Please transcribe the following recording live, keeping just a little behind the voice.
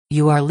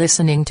You are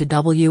listening to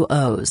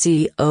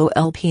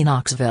WOZOLP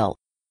Knoxville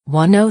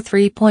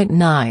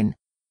 103.9.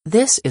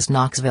 This is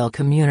Knoxville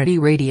Community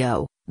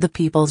Radio, the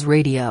People's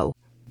Radio.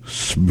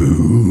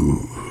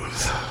 Smooth.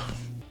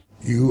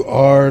 You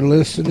are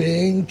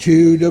listening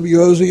to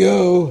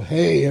WOZO.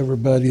 Hey,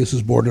 everybody, this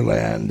is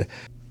Borderland.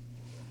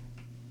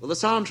 Will the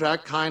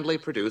soundtrack kindly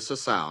produce a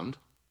sound?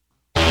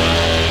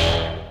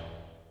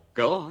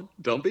 Go on,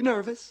 don't be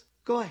nervous.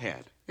 Go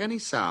ahead. Any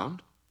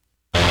sound?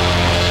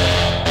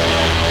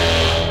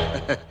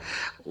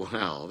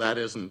 Well, that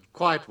isn't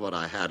quite what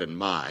I had in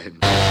mind.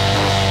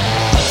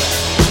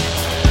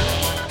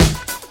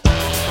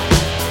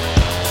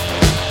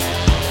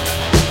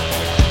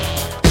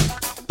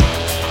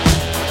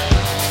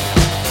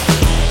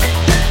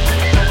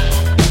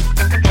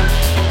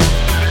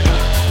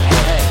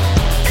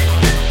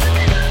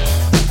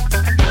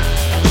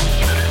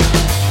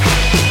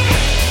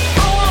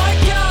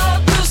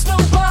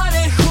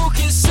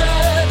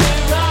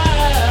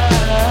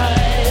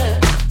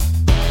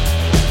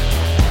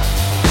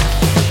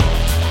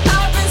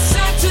 I've been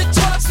sent to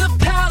touch the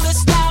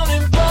palace down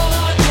in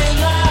Borderland.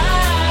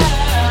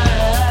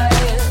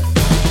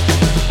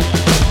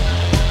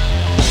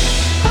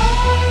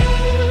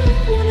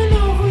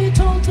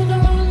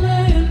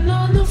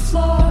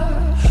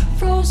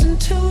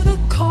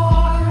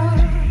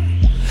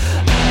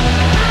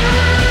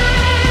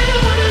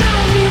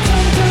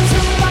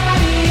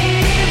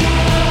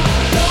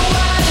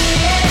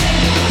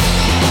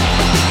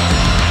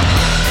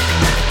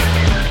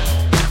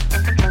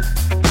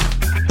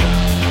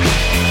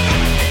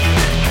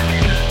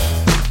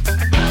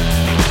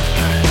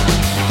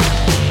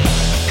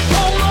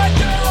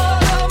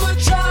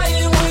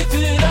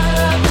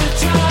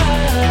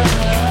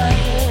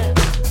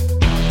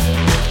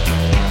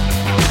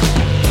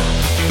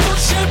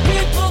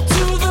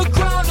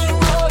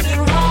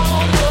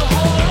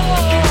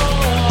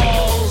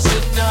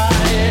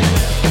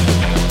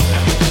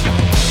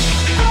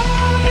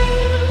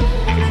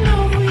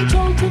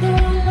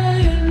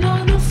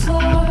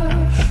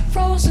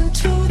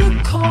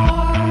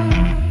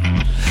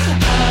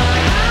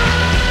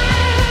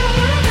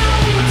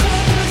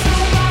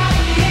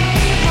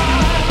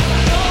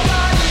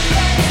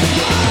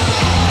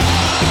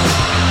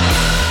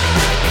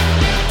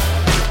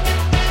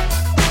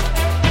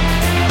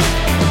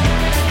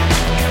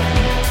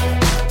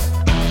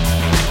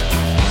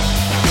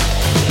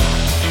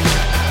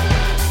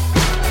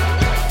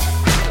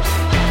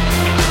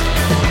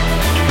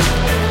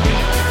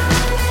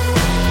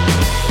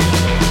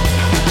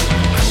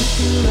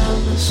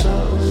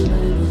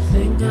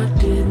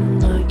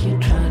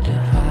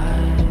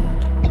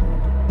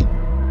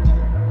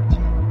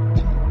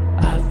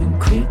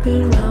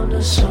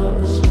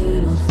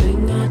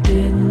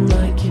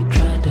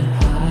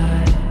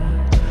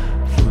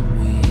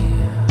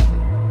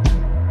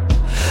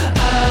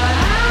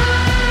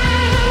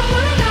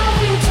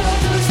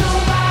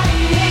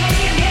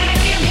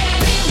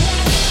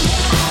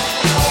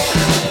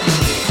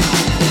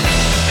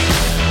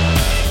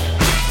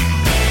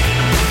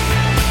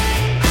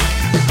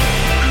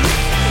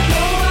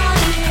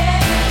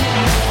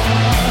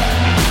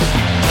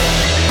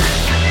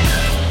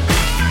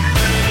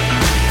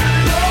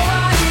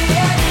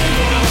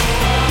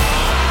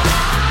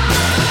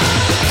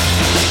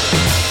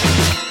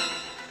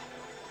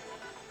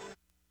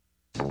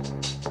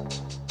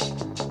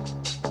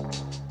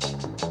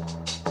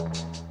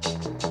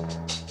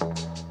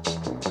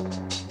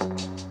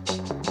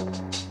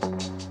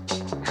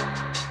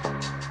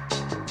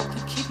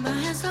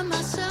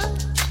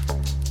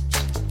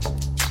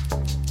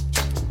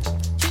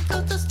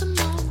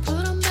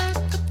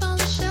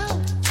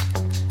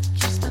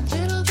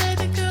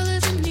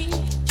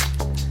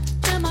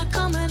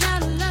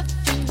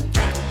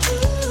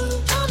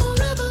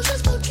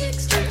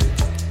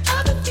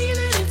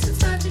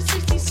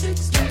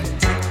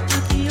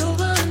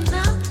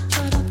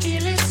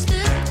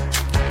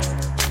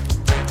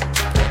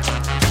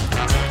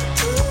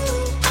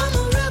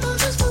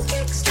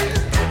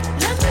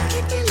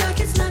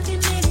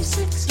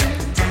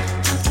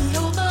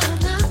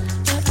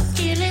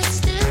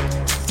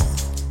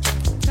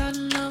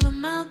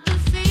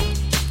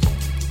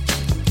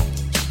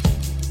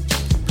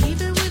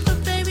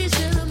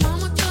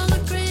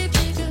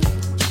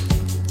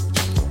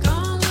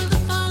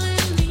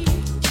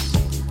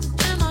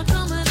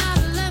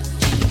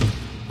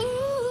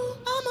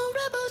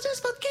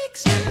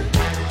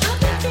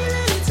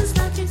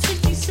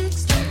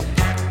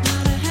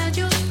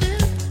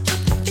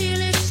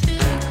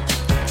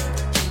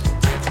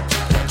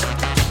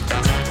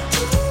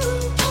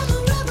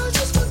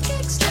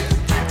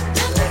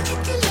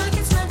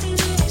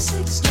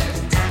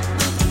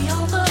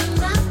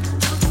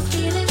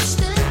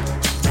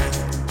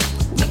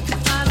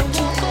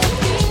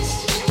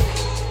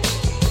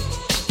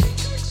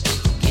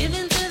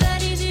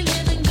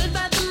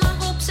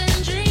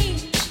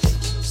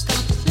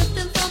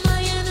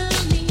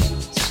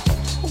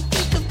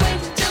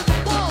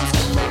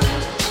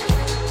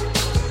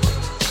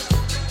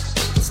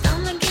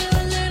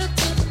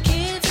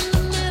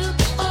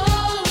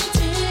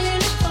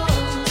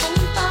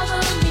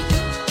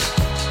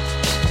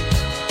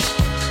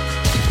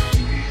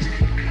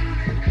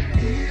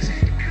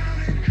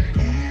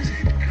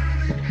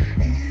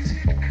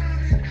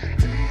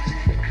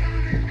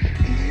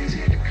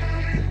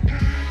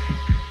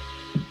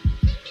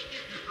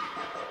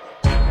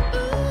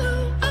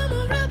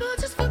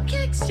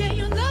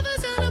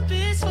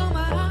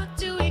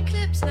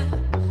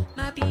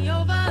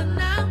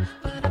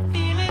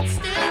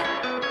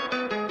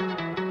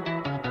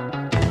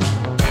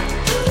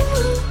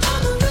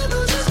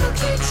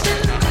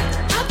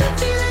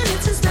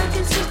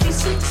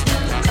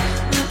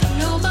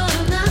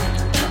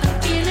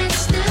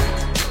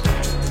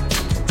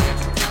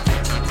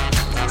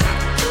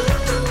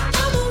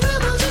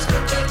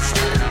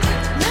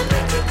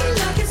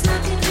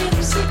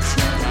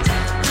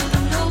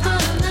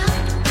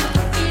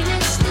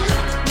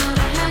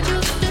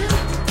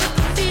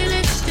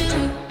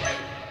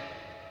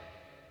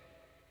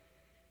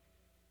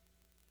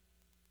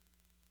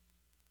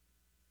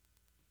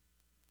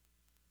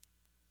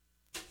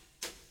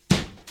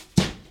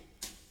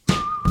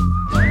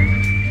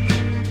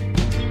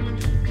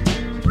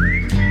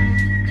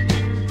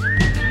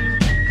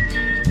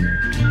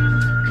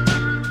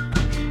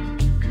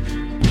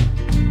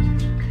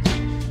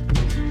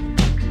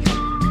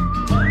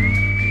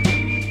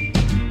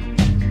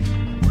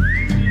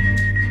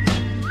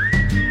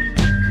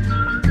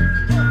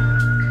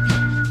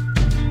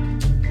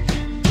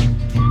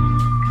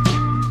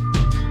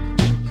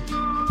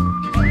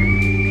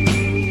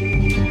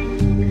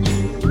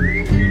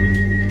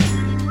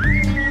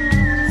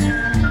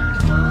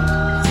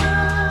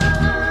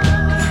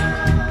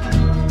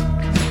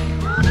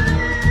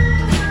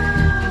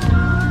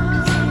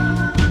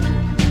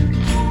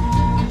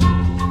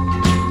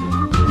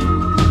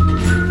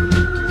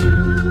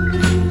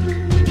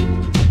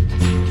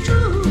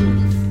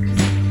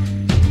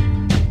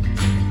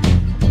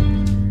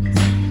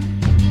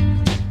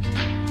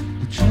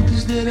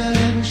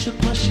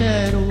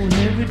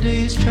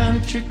 trying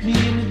to trick me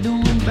into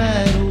doing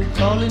battle.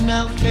 Calling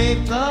out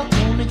favor,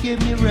 wanna get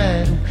me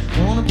rattled.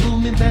 Wanna pull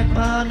me back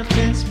behind the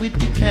fence with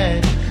the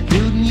cattle.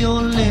 Building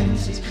your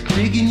lenses,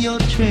 digging your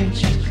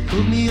trenches.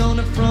 Put me on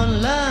the front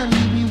line,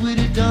 leave me with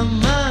a dumb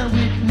mind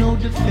with no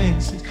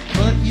defenses.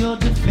 But your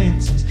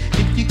defenses,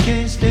 if you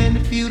can't stand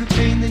to feel the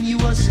pain, then you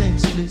are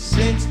senseless.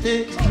 Since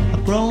this,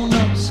 I've grown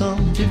up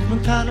some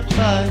different kind of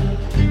fighter.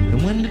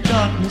 And when the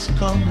darkness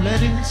comes,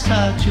 let it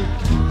inside you.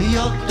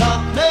 Your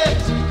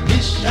darkness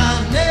is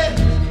shining,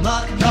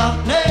 my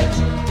darkness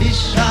is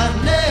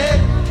shining.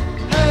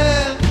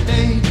 Have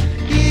faith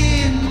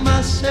in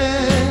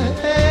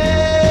myself.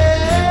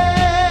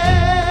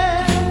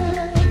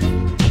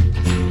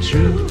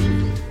 True.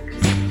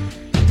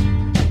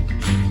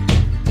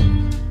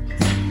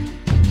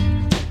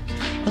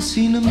 I've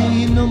seen a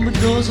million number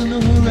doors on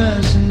the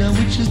horizon. Now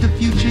which is the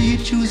future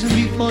you're choosing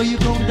before you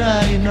gon'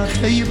 die? And I'll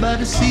tell you about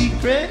a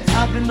secret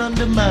I've been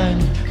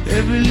undermining.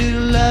 Every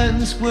little lie in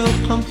this world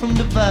come from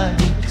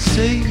dividing.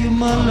 Say you're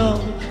my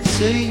love,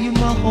 say you're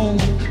my home.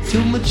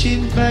 Till my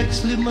chin back,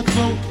 slit my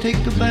throat.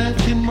 Take a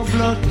bath in my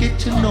blood, get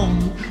to know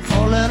me.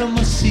 All out of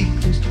my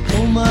secrets.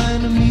 All my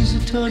enemies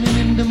are turning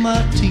into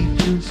my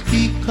teachers.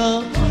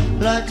 Because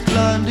light's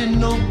blinding,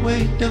 no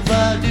way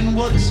dividing.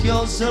 What's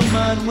yours or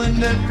mine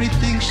when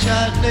everything's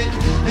shining?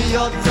 And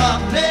your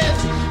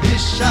darkness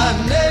is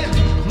shining.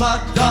 My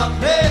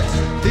darkness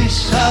is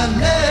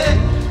shining.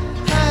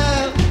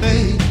 Have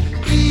faith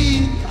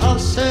in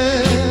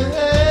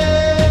ourselves.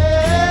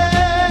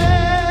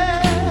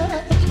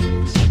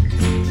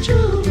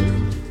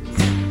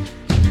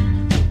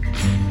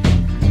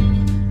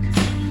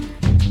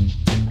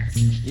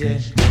 Yeah.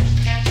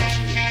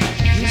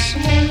 Yes,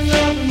 I'm only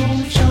loving,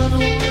 only trying to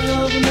only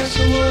loving. That's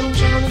what I'm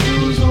trying to do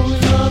is only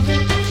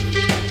loving.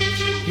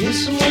 Yes,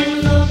 I'm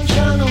only loving,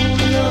 trying to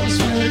only love. I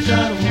swear to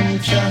God, I'm only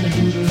trying to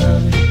do the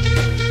loving.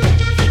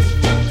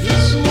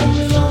 Yes, I'm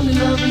only lonely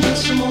loving.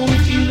 Yes, I'm only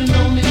feeling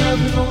only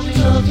loving, only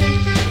loving.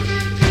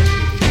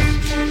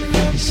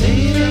 You say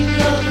it ain't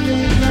loving,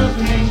 ain't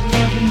loving, ain't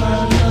loving, my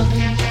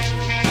loving.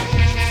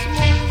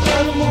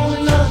 But I'm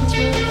only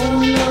loving, swear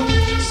only loving.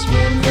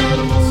 Swear to God,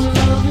 I'm only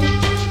loving.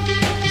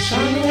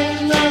 Trying to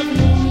only loving,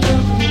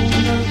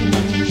 only loving,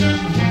 only loving, only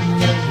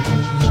loving,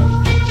 only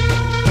loving.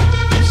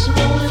 Yes, I'm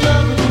only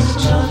loving, yes, I'm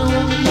trying to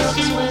only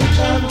loving. Swear to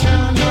God,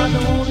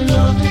 I'm only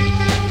loving.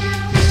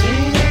 Say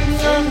it ain't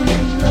loving,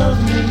 ain't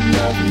loving, ain't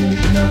loving,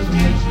 ain't loving,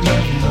 ain't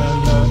loving, my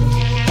loving.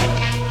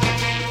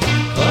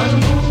 But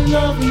I'm only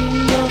loving,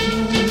 only loving,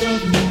 only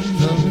loving,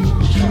 only loving.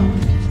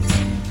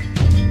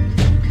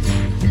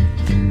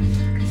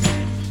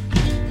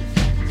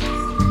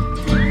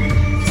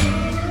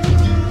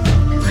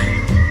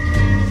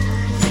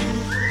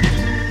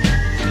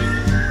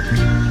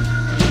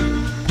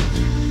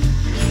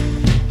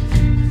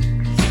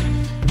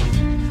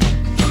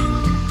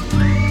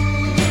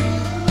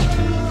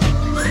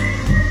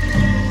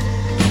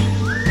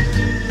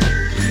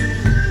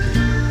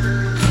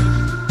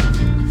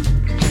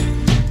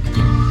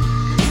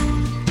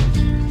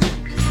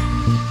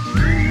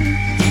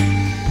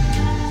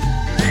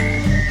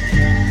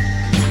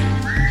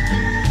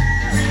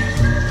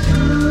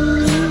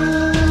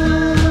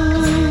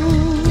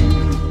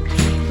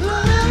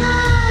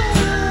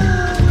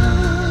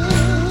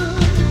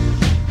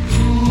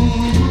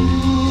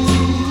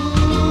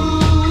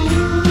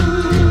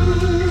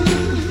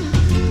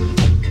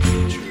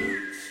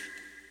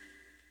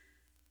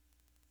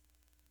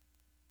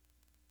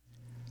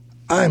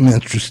 I'm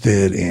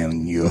interested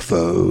in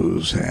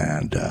UFOs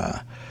and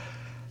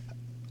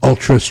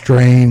ultra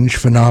strange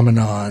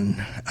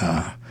phenomenon.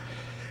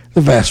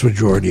 The vast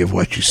majority of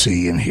what you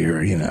see and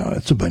hear,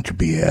 it's a bunch of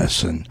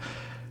BS, and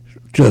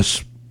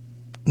just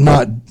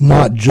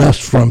not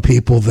just from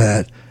people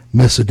that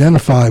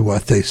misidentify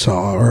what they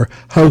saw or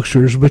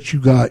hoaxers, but you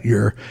got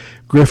your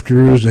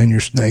grifters and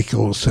your snake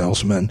oil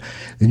salesmen,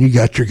 and you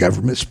got your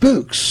government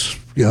spooks,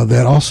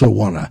 that also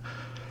want to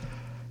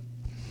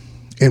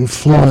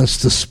influence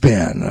the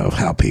spin of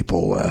how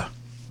people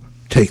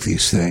take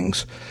these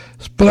things.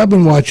 But I've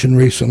been watching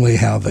recently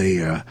how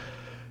the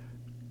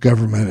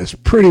government has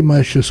pretty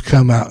much just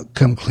come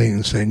clean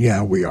and saying,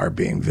 yeah, we are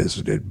being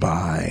visited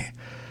by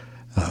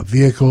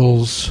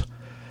vehicles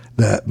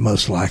that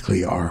most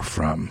likely are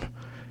from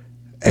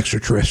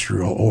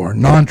extraterrestrial or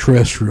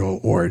non-terrestrial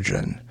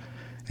origin,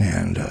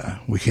 and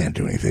we can't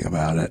do anything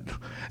about it.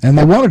 And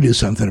they want to do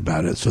something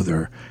about it, so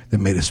they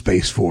made a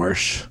Space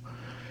Force.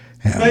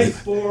 And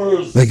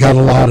they got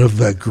a lot of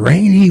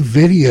grainy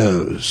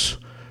videos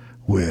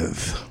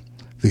with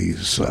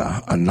these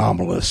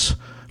anomalous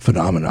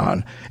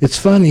phenomenon. It's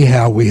funny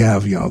how we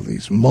have,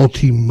 these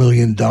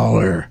multi-billion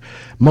dollar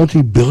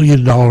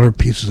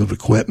pieces of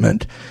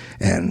equipment,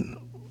 and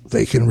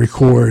they can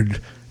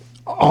record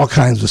all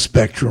kinds of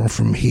spectrum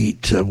from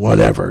heat to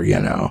whatever,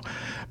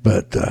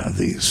 But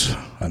these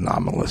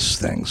anomalous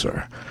things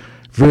are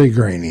very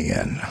grainy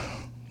and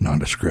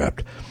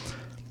nondescript.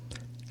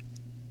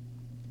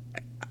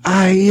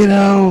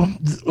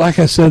 Like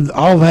I said,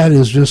 all that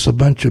is just a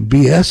bunch of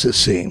BS, it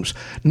seems.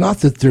 Not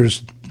that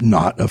there's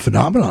not a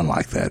phenomenon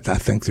like that. I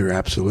think there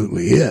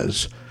absolutely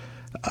is.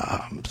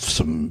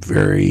 Some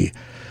very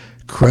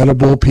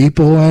credible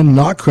people and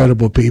not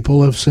credible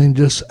people have seen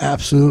just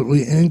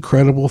absolutely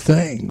incredible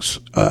things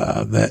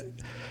that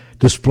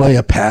display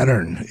a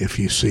pattern. If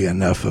you see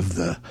enough of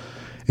the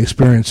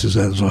experiences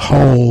as a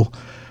whole,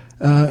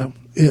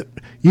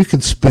 you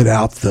can spit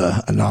out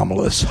the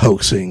anomalous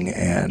hoaxing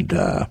and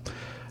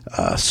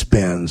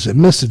spins and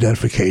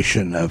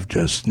misidentification of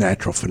just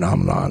natural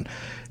phenomenon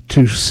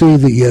to see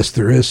that, yes,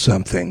 there is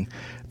something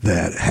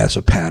that has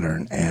a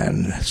pattern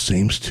and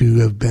seems to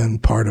have been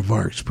part of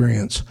our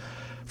experience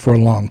for a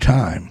long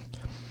time.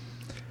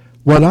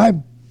 What I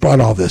brought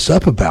all this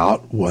up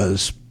about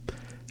was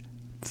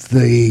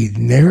the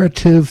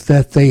narrative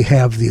that they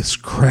have these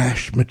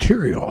crashed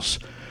materials.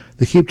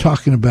 They keep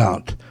talking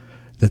about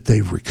that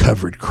they've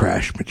recovered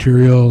crashed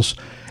materials,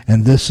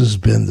 and this has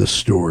been the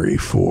story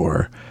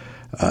for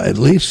at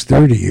least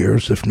 30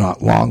 years, if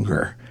not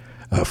longer,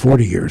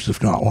 40 years,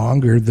 if not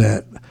longer,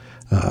 that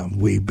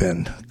we've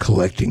been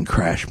collecting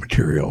crashed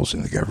materials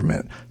and the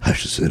government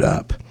hushes it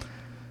up.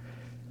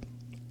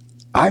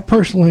 I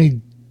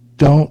personally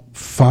don't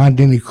find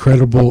any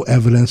credible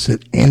evidence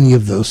that any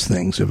of those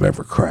things have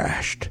ever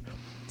crashed.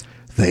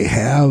 They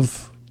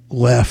have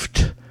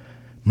left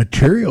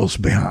materials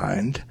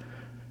behind,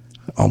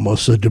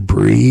 almost a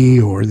debris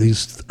or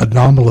these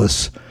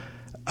anomalous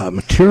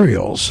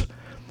materials,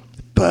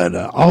 but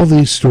all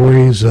these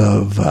stories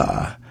of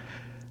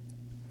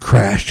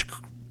crashed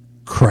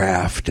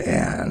craft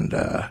and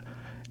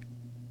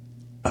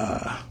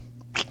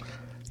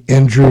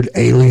injured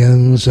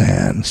aliens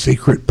and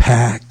secret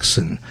pacts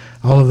and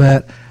all of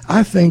that,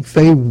 I think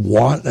they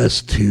want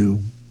us to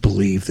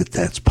believe that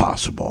that's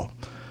possible.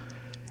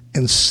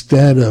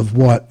 Instead of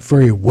what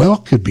very well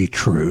could be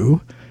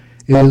true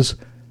is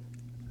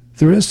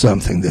there is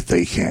something that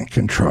they can't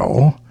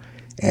control,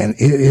 and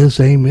it is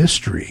a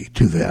mystery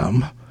to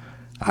them.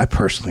 I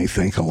personally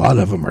think a lot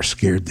of them are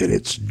scared that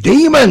it's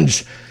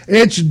demons.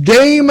 It's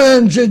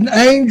demons and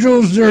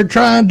angels that are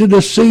trying to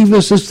deceive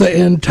us. It's the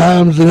end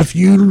times, and if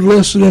you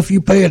listen, if you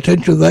pay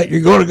attention to that,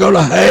 you're going to go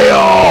to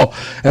hell,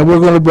 and we're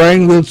going to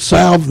bring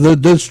the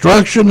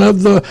destruction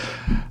of the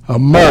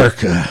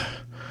America.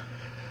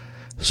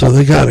 So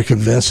they got to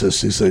convince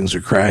us these things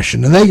are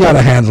crashing, and they got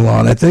a handle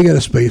on it. They got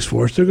a Space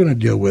Force. They're going to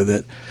deal with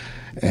it,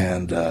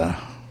 and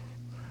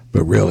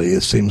but really,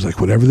 it seems like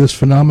whatever this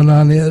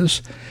phenomenon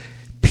is,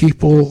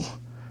 people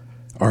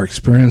are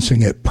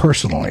experiencing it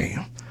personally,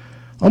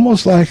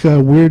 almost like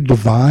a weird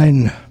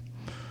divine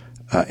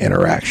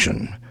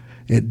interaction.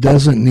 It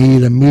doesn't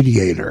need a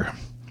mediator,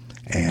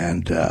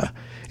 and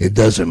it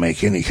doesn't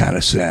make any kind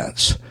of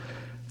sense.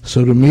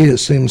 So to me, it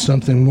seems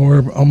something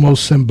more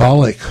almost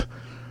symbolic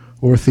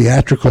or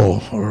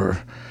theatrical,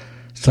 or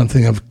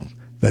something of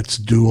that's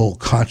dual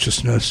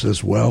consciousness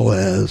as well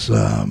as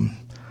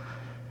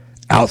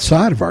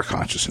outside of our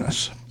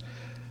consciousness.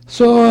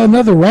 So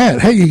another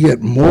rant. Hey, you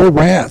get more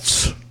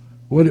rants.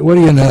 What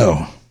do you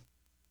know?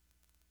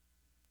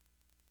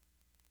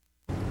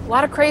 A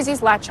lot of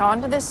crazies latch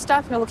on to this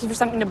stuff, looking for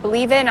something to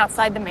believe in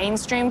outside the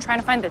mainstream, trying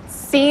to find the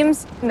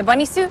seams in the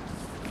bunny suit.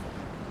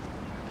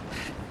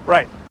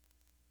 Right.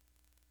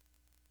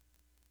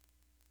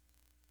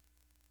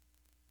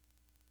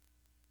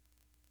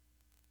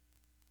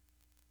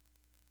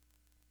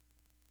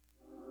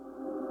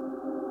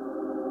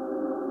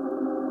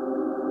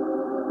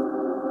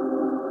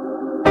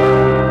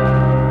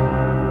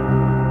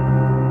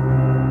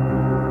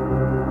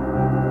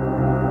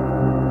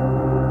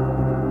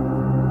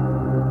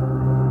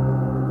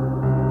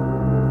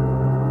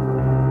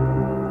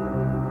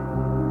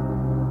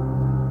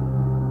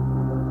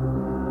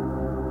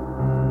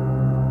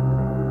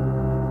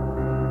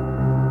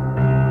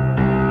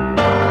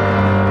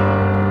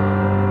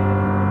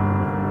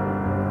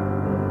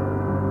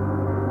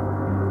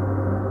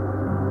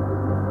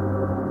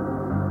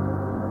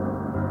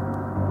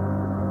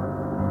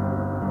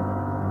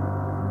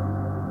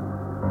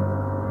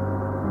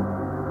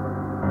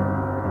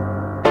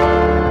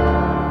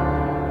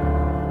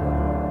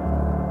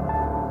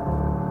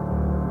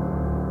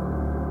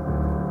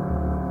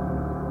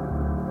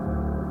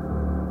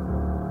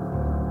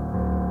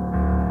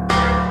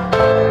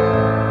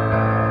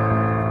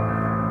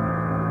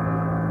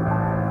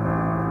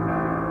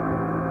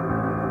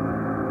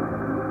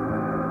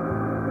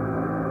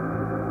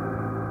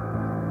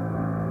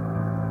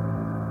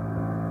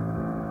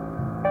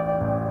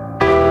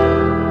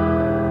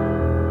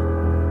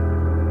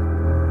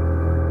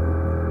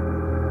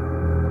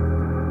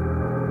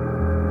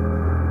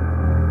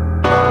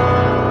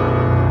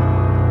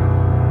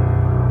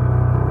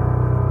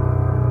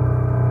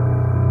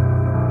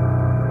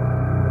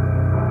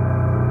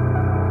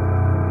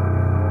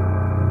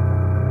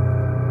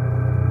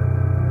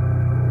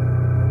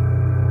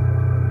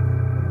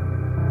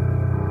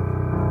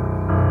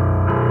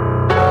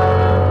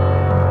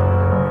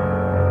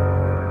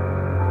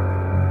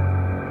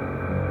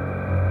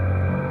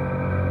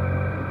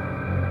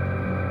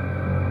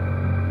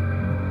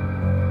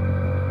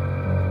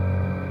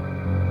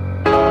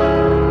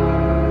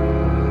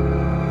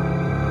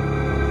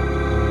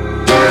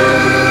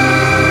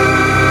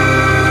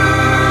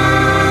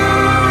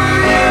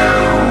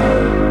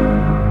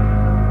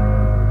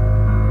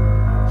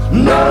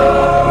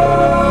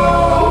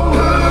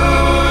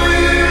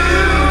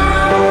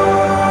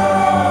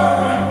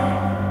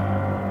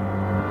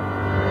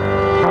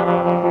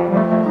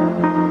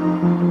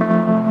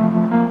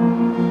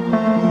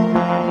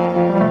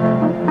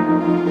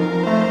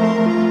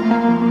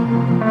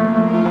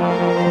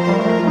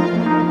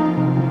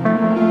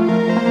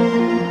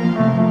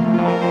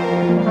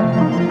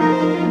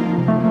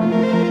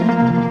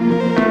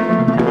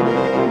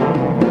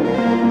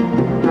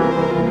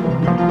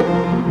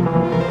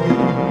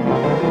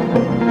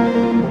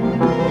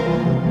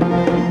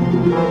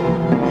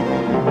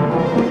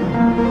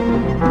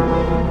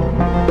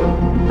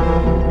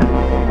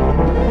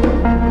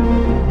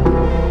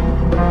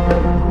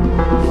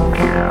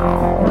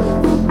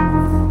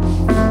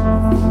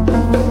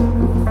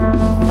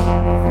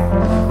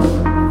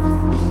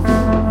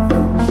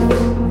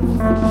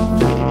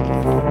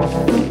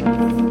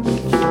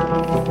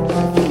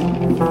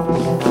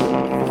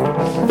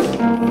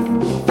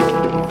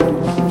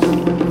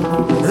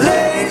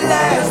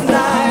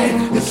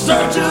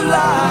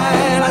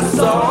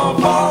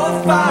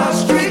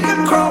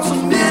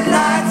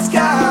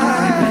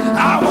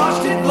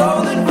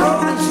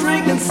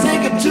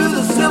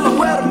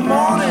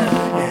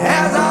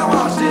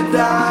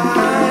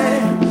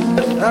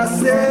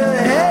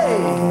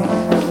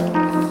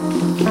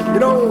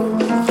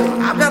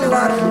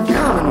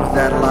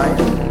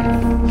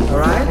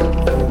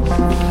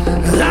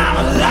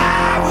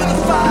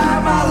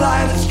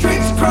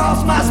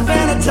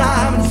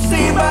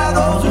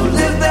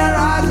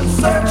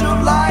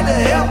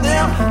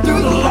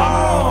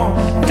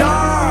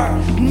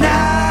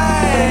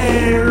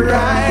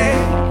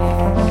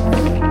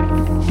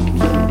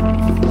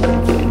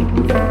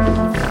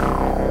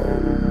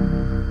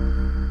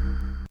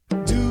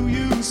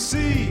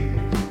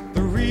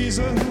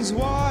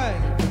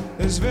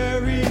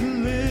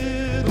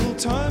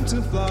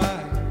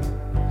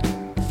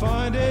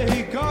 find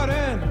a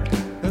garden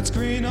that's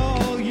green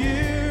all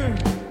year,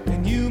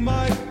 and you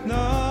might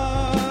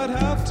not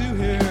have to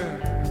hear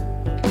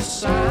the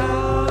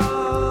sound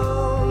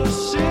of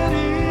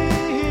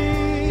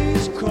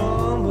cities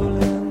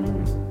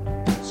crumbling.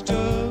 It's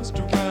just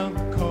around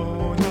the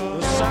corner.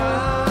 The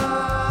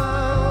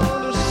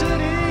sound of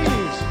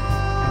cities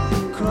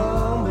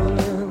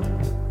crumbling.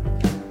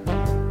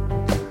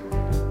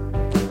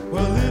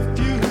 Well, if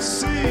you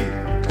see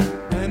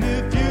and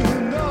if you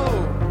know,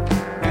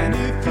 and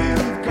if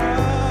you've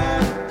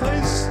got a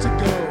place to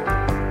go,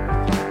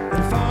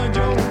 and find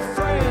your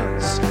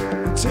friends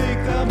and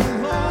take them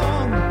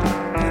along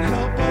and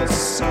help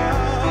us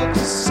out to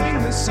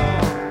sing this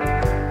song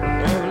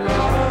of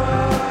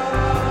love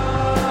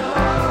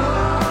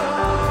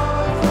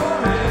for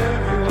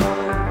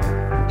everyone.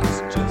 It's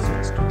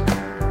just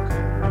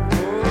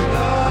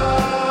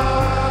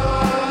love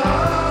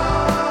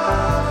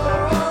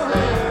for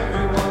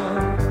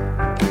everyone.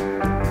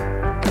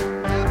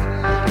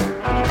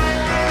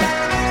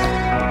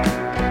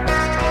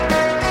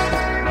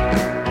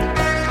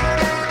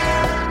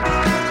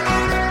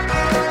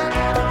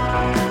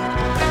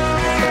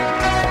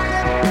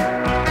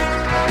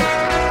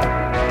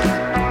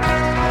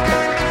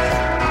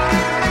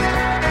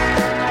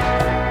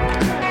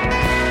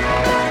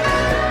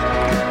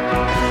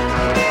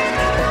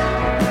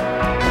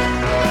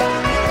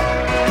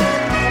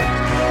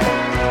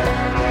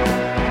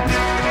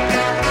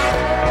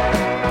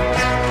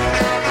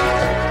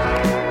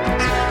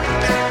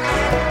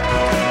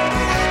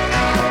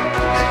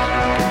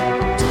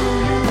 Do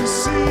you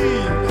see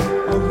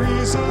a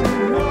reason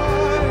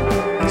why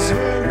there's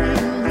very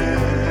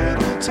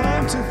little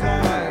time to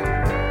fly?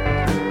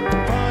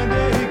 Find a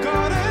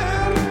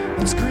garden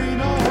that's green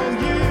all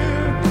year,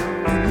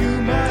 and you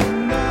might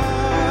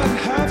not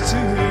have to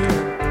hear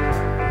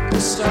the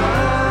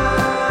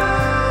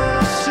sound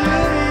of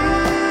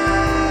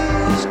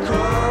cities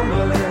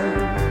crumbling.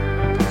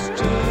 It's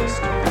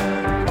just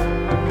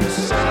around the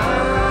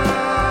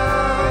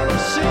sound of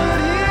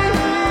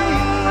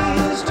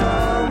cities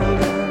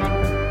tumbling.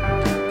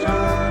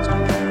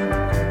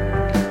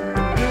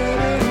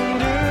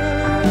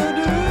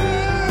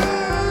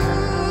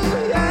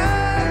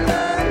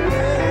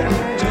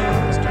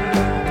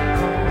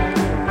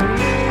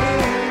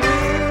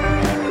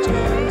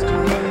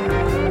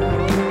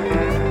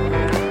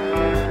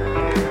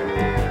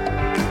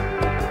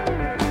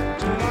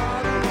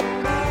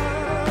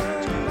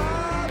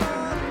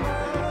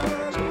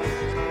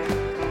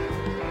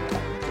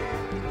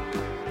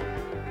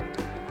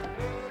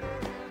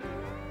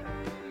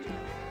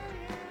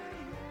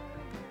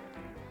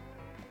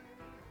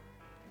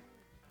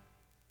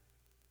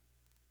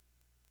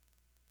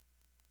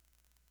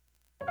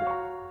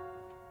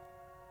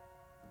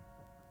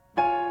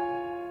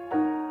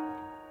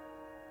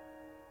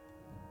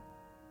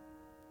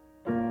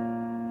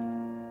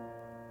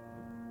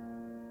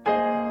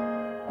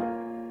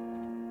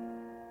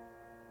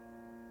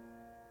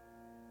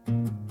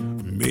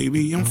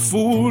 Maybe I'm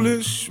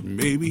foolish,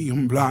 maybe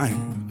I'm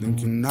blind,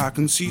 thinking I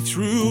can see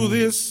through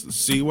this,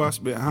 see what's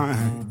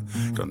behind.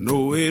 Got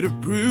no way to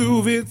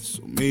prove it,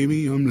 so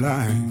maybe I'm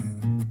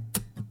lying.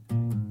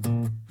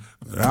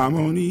 But I'm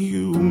only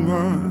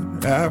human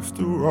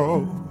after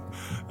all.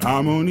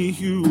 I'm only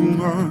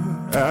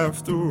human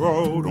after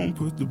all. Don't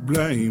put the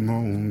blame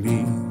on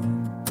me.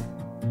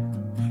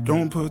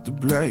 Don't put the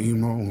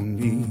blame on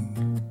me.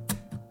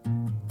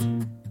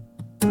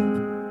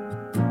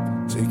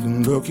 Take a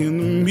look in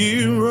the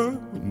mirror,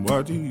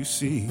 what do you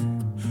see?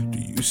 Do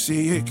you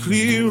see it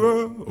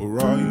clearer, or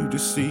are you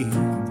deceived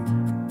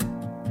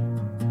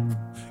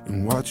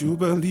in what you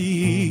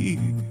believe?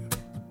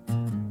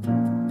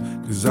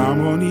 'Cause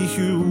I'm only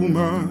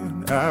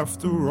human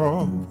after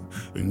all,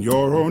 and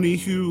you're only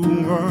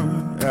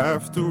human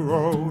after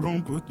all.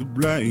 Don't put the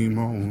blame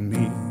on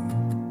me.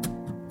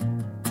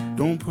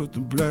 Don't put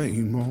the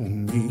blame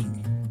on me.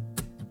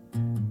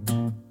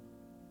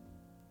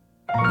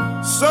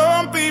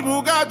 Some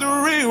people got the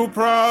real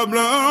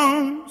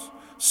problems.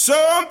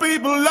 Some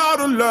people out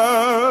of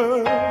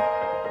love.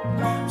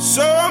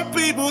 Some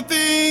people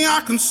think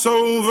I can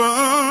solve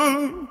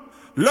them.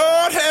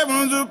 Lord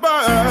heavens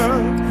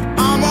above.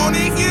 I'm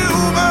only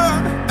human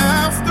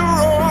after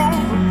all.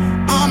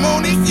 I'm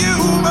only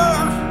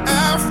human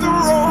after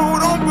all.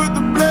 Don't put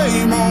the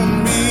blame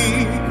on me.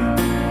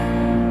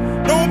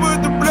 Don't put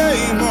the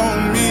blame on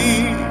me.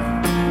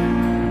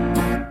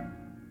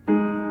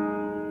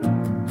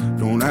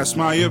 Don't ask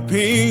my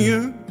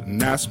opinion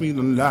and ask me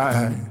to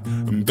lie,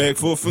 and beg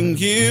for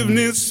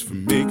forgiveness for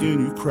making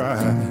you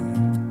cry.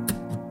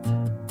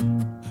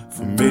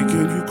 For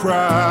making you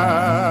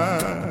cry.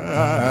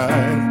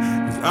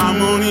 'Cause I'm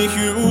only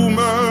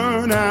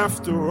human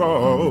after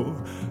all.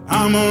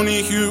 I'm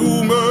only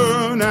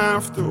human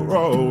after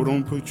all.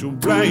 Don't put your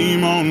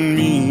blame on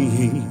me.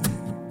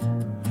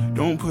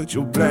 Don't put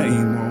your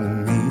blame on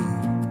me.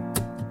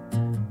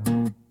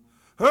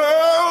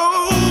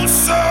 Oh,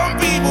 some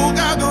people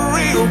got the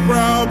real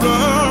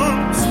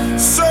problems.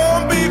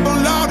 Some people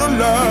out of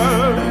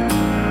love.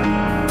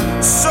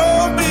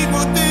 Some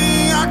people think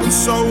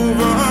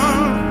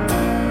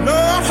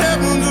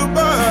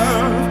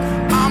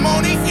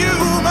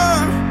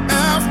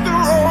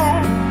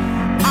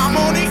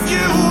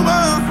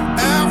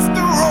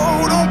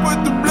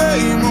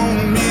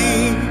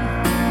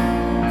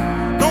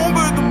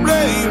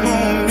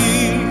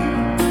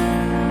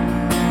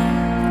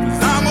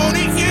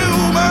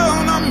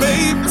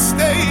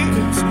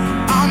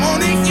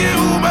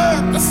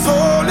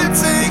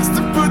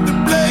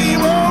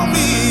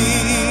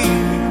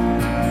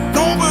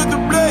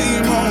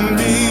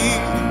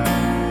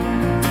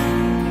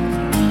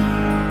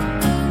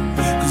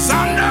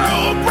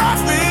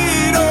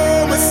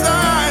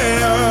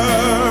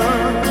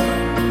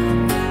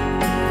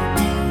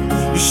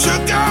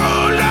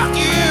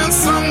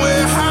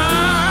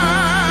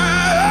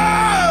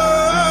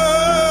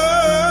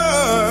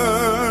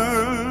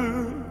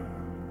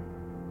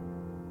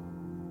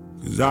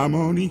I'm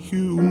only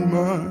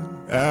human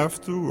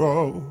after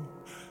all.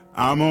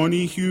 I'm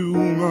only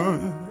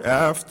human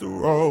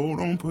after all.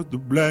 Don't put the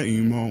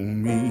blame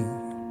on me.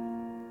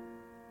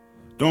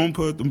 Don't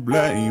put the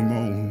blame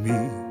on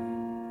me.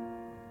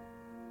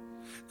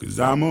 'Cause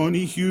I'm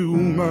only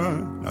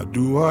human. I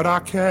do what I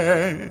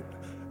can.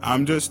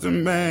 I'm just a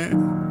man.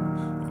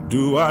 I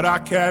do what I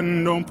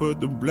can. Don't put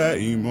the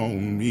blame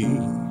on me.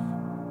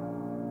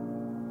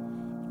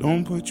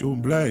 Don't put your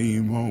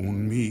blame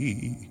on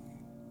me.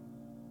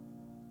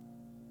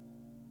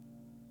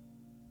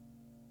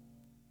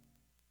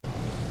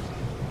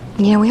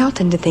 You know, we all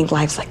tend to think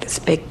life's like this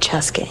big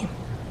chess game.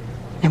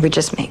 And we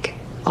just make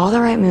all the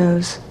right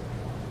moves,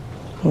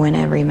 win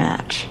every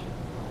match.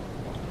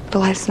 But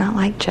life's not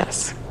like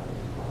chess.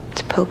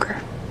 It's poker.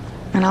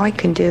 And all we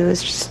can do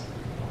is just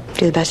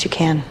do the best you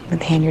can with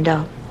the hand you're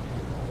dealt.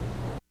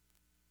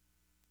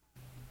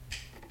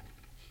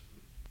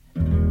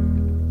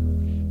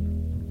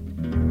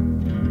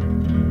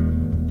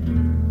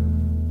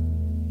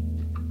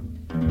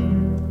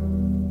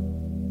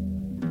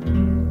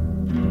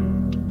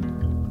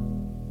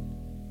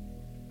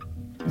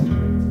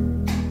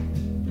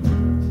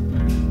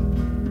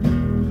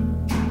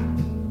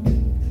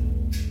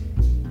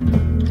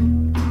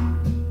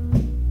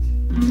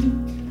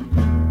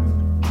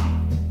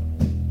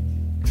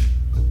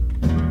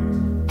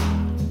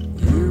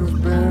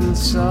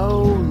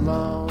 So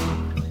long,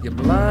 your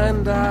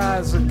blind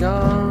eyes are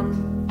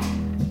gone,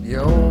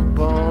 your old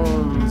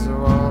bones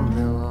are on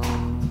their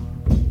own.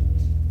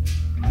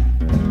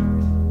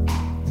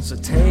 So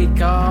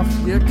take off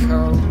your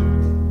coat,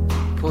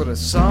 put a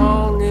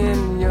song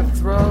in your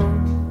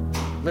throat,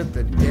 let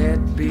the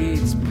dead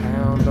beats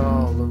pound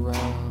all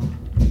around.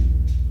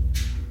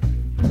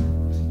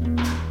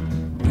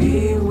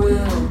 We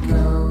will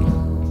go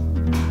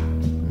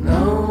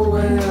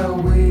nowhere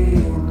we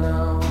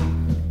know.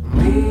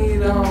 We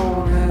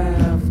don't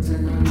have to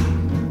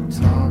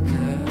talk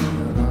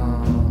at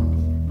all.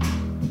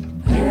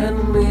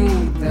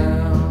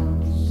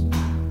 Hand-me-downs,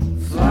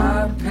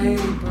 fly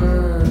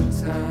paper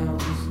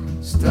towns,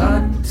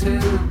 stuck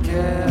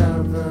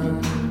together,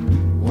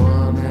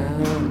 one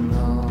and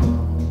all.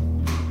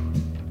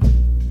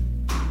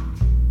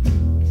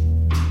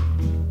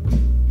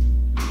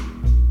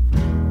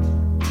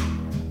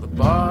 The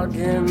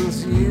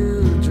bargains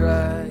you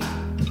drag,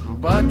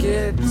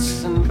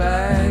 buckets and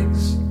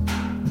bags,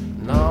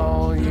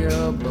 all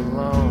your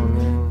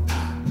belongings.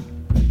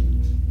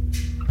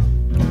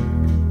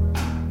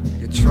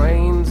 Your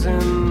trains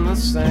in the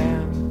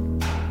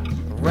sand,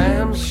 a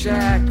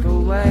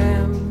ramshackle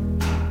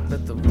land,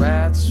 let the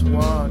rats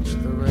watch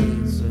the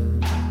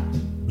razors.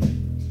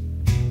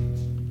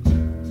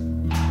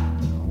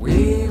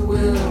 We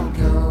will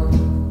go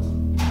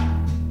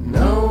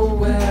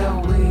nowhere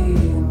we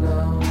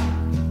know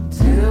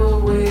till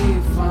we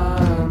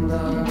find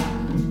our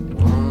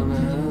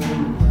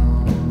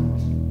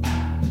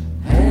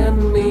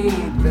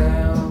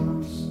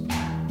hand-me-downs,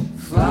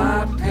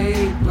 fly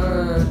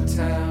paper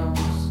towns,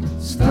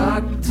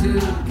 stuck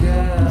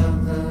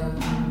together,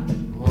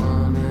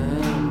 one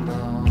and all.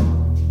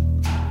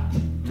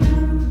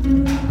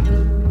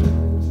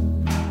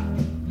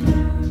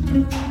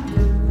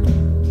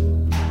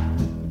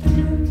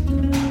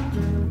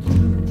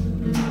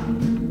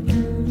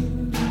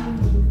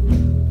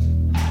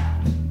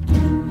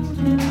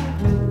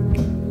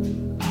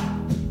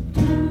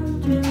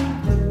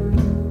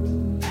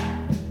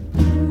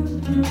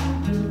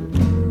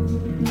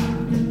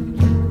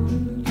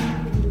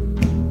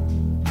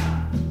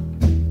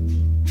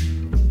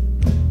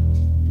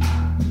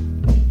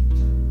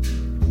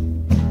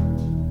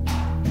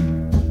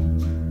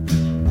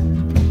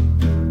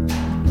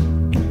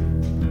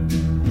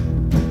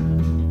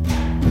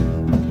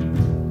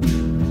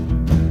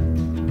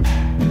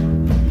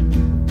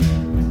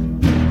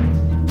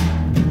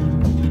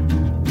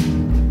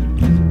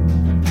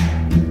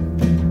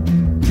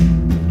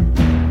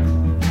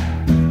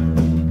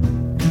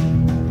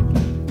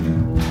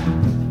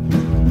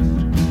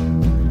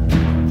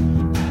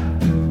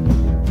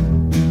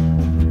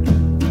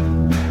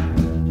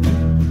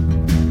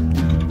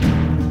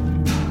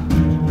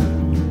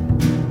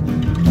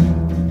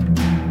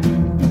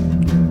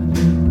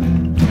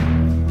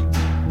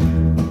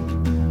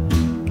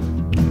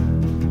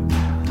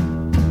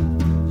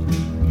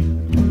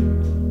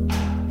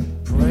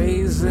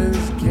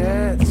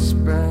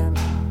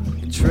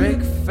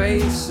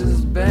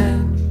 Faces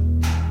bent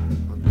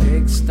with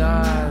big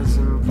stars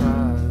and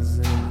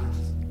prizes,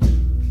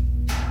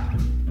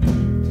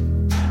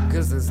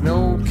 'cause there's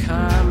no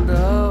kind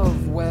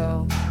of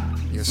wealth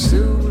you're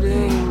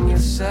suiting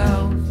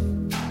yourself,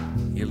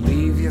 you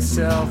leave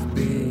yourself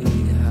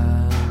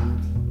behind.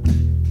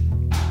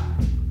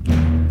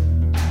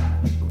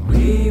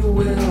 We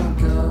will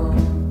go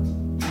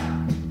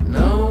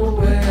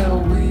nowhere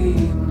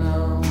we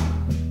know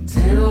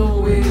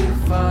till we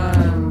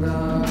find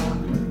our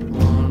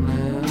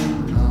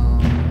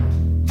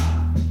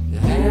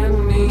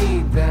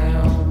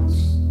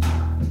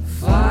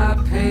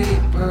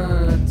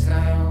paper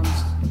towns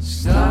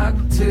stuck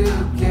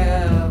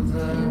together.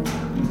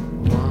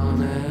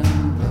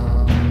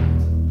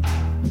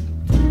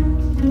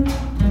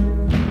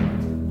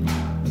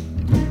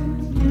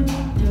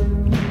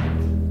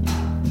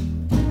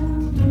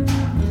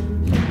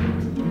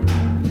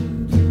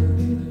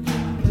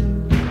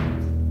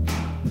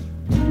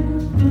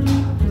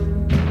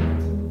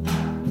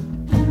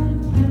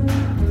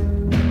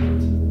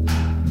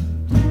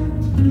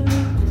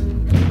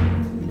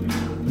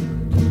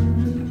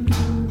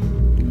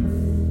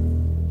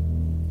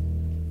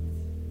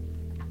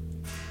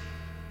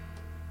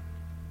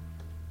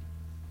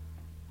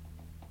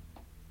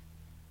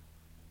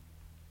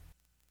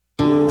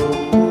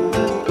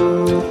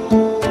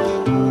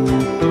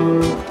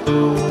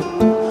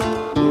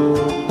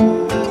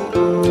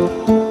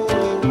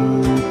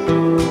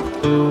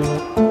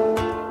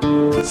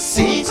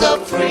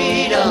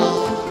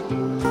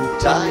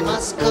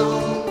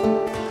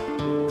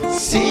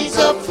 Seeds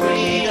of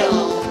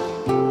freedom,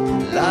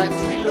 life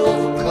will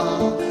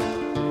overcome.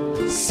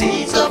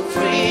 Seeds of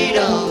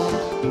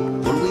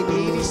freedom, all we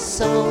need is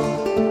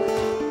some.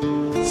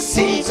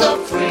 Seeds of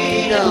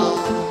freedom,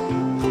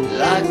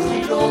 life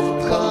will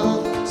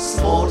overcome.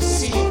 Small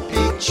seed,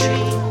 big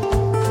tree,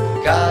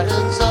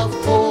 gardens of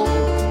hope,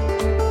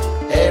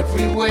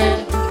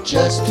 everywhere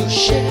just to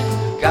share.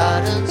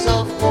 Gardens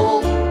of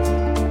hope,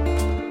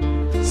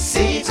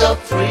 seeds of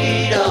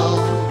freedom,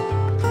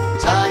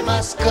 time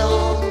has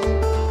come.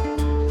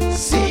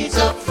 Seeds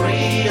of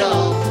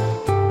freedom,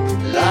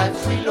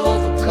 life will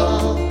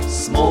overcome.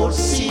 Small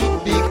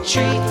seed, big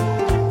tree,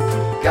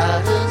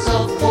 gardens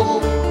of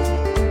hope.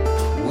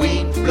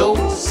 Wind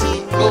blows,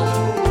 seed go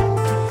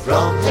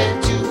from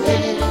hand to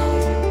hand.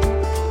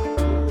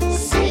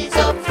 Seeds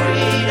of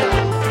freedom,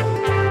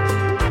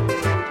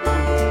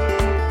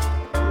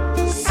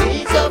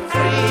 seeds of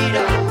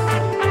freedom,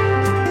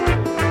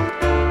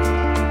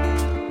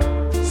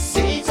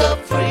 seeds of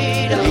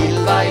freedom.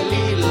 Little by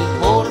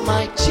little,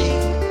 almighty.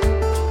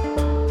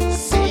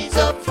 Seeds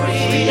of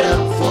freedom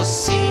for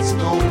seeds,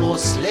 no more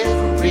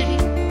slavery,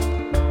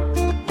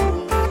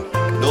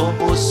 no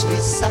more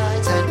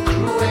suicides and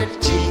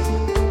cruelty.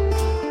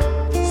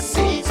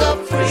 Seeds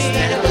of freedom,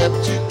 stand up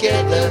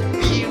together,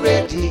 be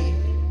ready,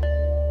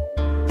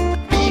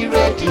 be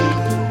ready,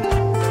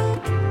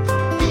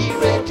 be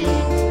ready,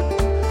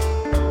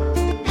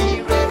 be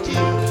ready.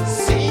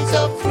 Seeds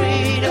of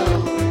freedom,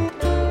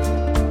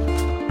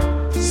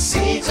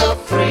 seeds of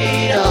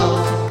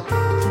freedom,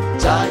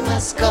 time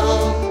has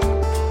come.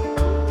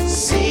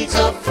 Seeds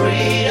of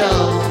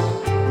freedom,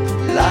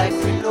 life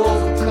will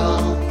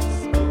overcome.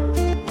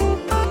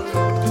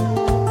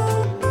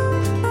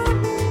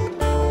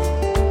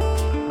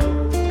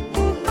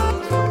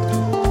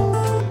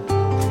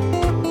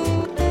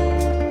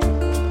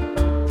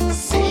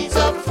 Seeds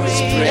of freedom,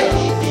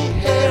 spreading the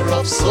air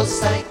of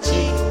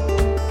society.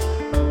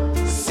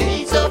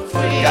 Seeds of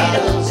freedom,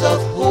 gardens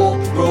of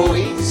hope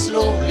growing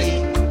slowly.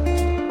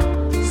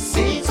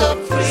 Seeds of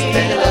freedom,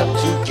 stand up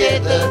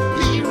together,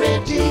 be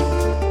ready,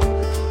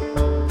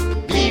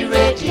 be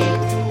ready,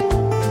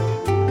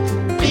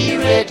 be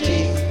ready.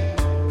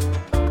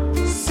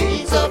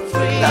 Seeds of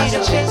freedom,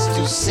 last chance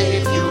to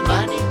save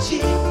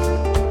humanity.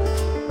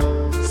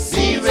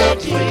 Be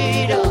ready,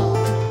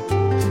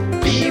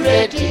 be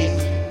ready.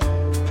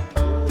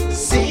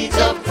 Seeds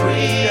of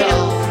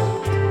freedom,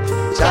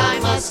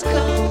 time has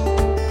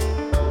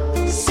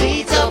come.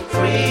 Seeds of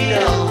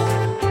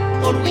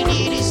freedom, all we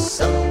need is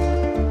some.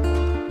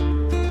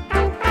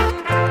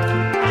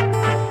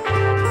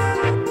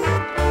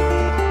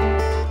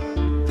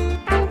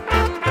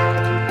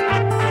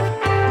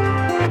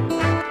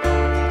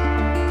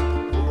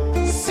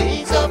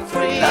 Seeds of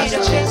freedom, last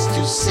chance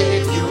to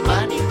save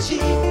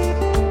humanity.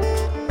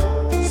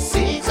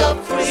 Seeds of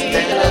freedom,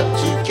 stand up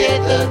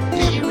together,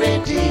 be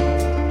ready.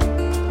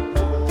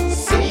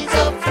 Seeds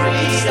of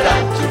freedom, it's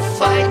time to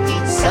fight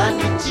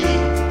insanity.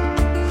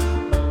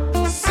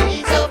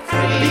 Seeds of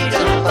freedom,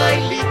 little by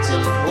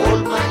little,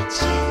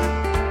 almighty.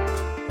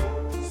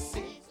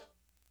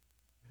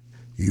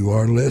 You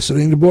are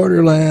listening to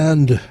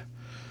Borderland.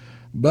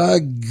 By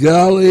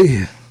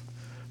golly,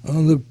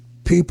 on the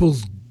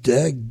People's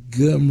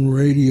Daggum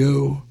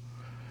Radio.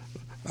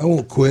 I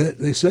won't quit.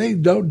 They say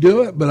don't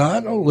do it, but I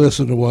don't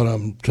listen to what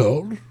I'm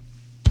told.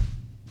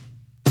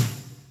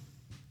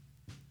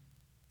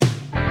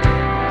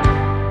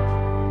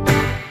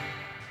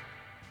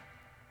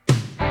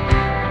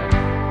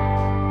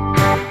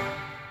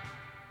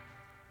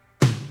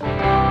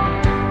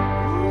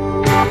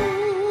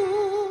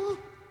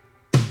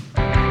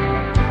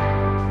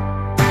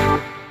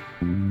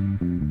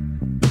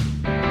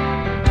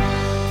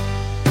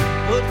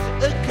 Put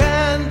a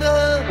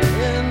candle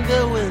in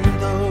the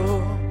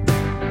window.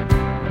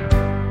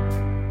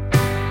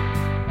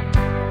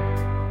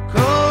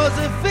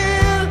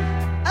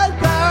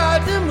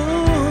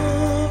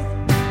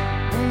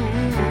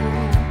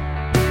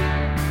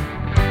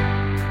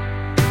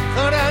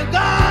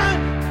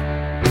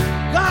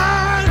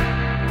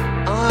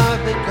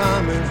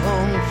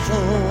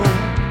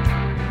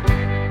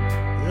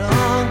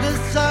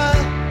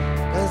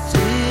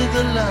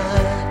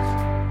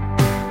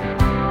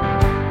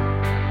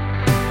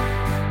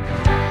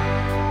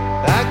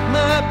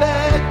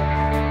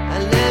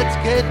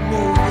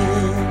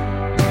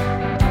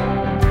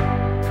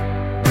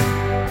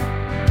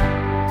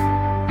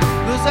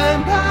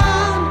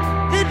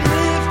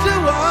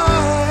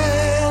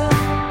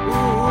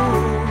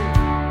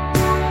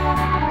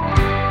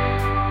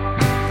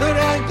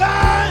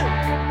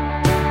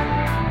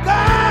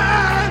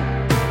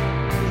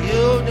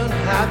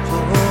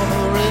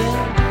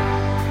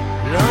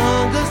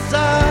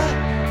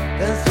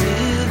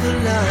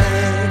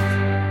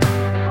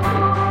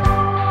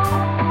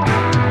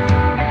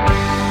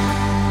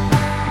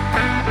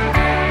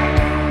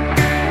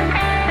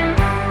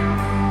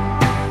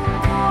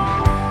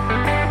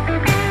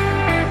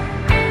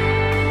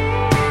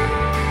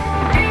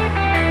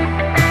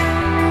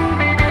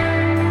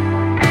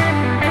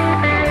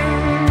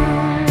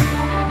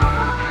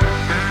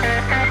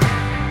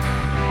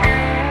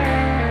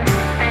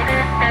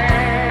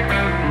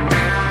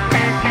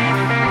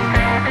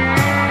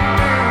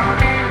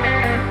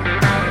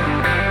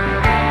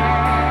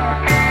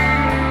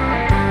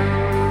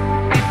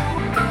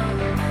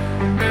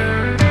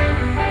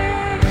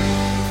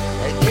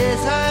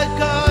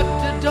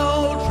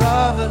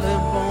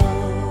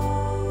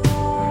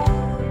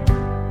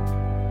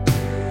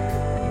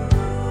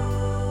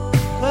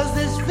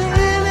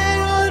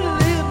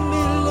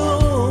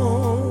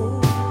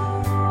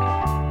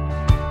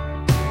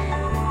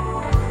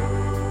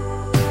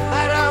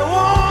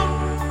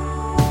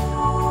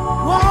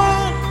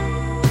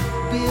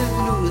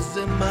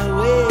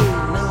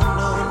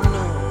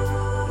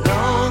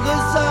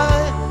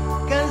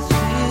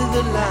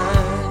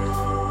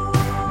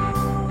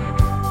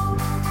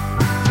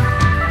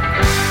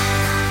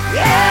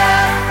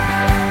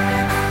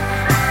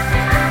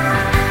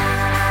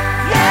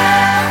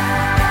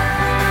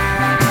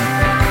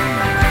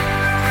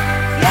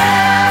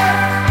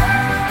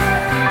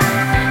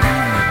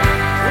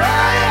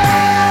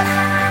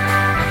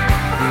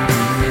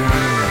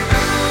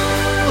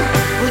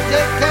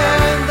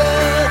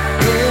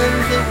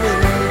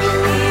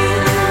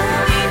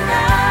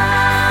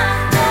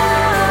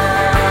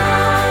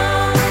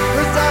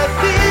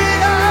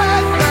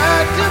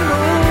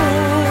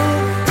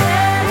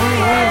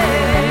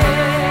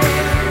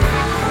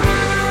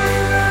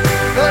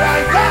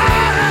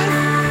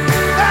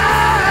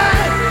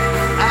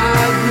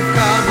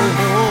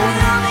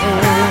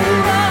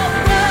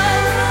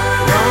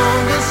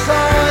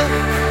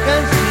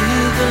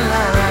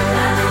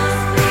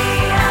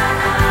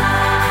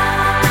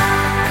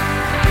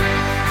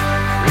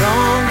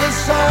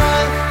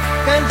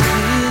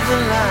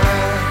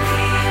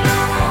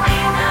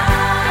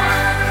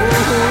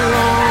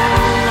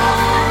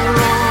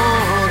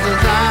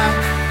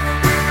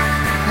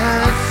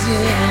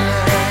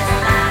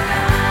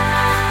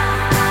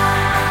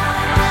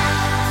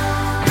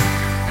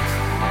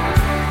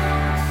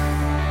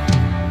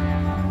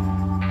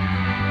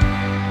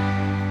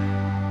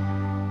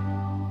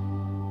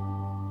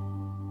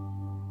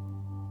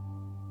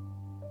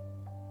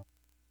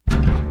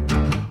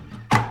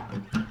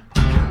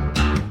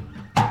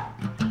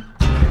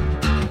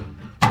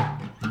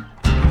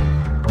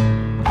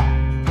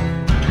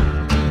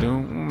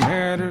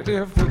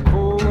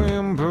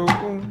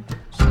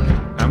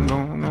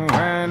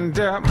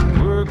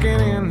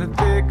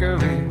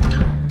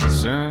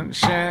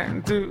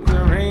 Sunshine through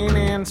the rain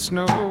and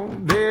snow.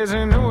 There's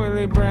an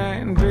oily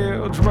brine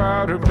bilge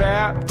water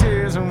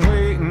baptism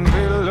waiting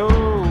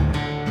below.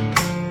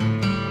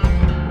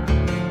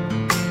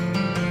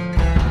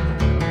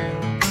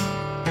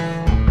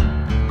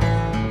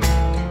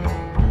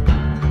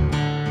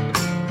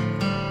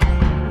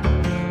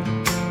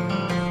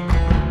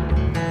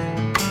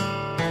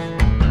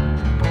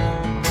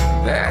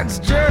 That's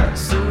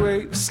just a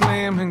wave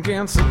slamming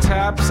against the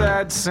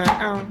topside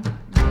sound.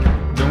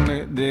 Don't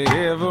let the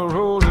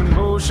ever-rolling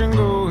motion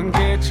go and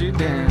get you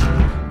down.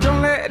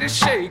 Don't let it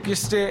shake your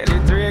steady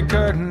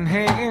thread-cutting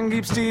hand.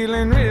 Keep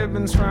stealing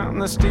ribbons from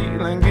the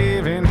steel and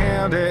giving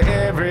hell to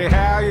every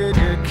halyard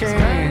you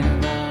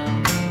can.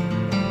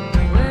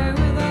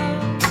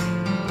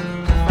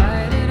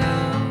 Fight it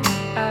all,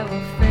 I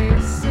will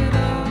face it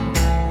all.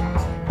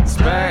 In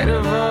spite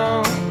of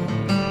all,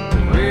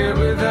 the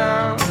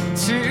wherewithal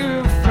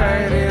to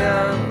fight it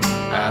all,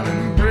 I'll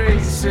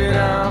embrace it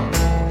all.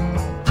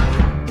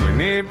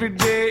 Every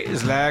day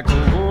is like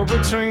a war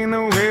between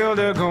the will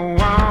to go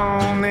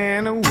on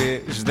and a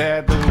wish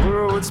that the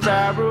world would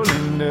spiral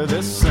into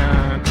the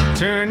sun.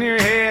 Turn your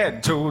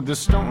head toward the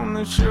storm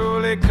that's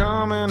surely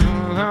coming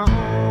along.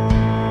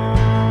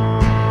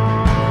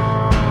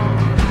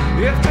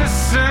 If the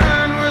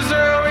sun was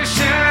always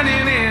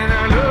shining and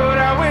our Lord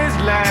always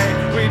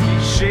light, we'd be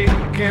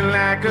shaking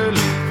like a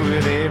leaf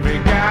with every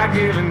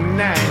God-given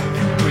night.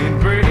 We'd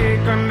break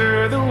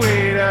under the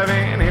weight of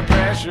any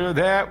pressure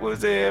that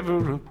was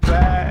ever applied.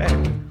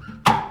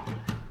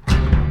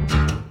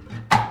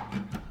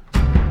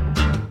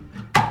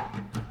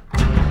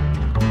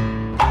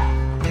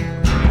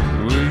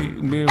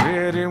 We'll be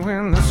ready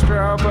when the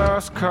straw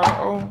boss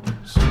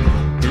calls.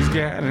 He's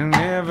got an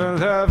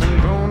ever-loving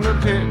bone to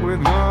pick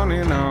with one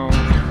and all.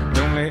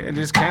 Don't let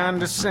his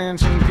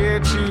condescension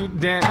get you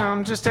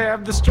down. Just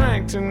have the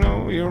strength to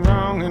know you're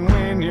wrong, and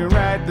when you're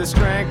right, the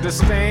strength to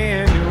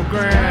stand your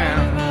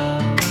ground.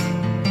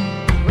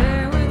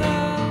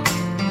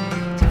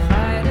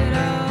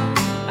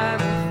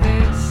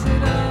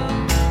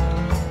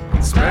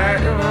 In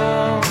spite of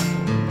all,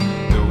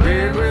 the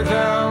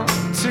wherewithal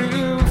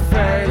to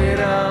fight it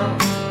all,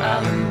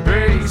 I'll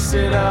embrace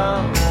it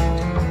all.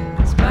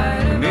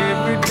 And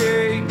every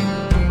day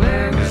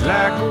is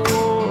like a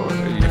war.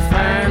 You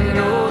find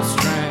no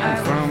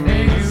strength from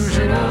your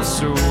usual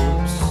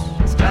source.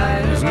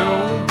 There's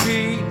no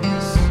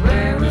peace,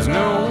 there's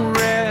no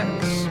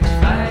rest.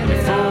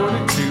 Your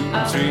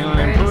fortitude's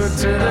feeling put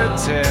to the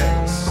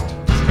test.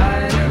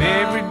 And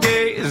every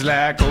day is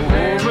like a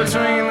war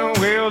between the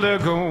will to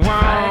go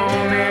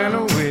on and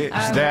a wish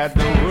that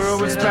the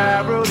world would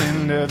spiral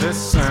into the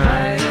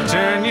sun.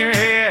 Turn your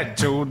head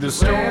toward the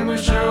storm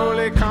that's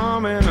surely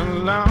coming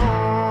along.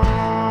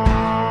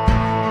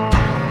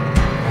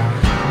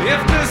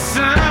 If the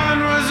sun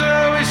was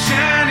always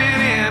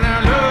shining and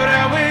our Lord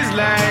always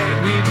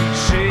light, we'd be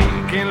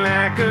shaking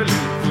like a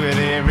leaf with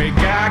every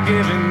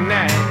God-given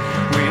night.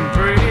 We'd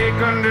break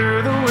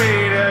under the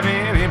weight of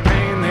any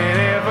pain that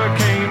ever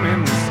came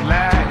in this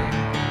life.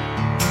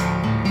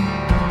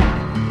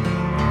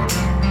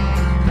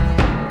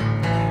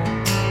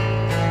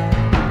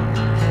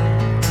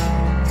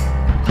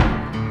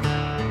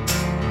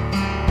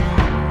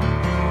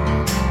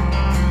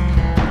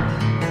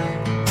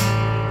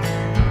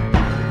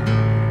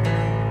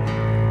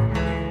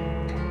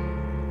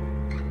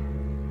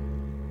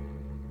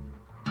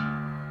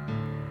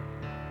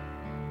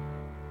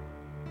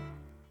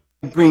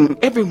 Bring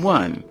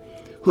everyone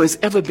who has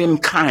ever been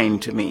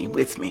kind to me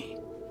with me.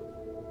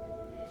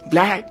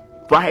 Black,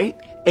 white,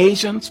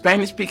 Asian,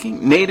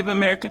 Spanish-speaking, Native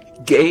American,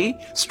 gay,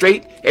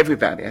 straight,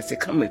 everybody. I said,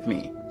 come with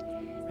me.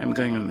 I'm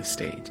going on the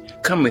stage.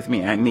 Come with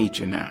me, I need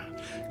you now.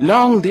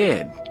 Long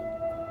dead.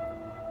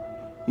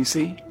 You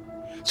see?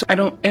 So I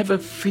don't ever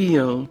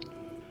feel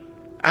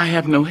I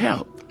have no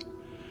help.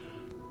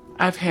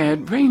 I've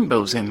had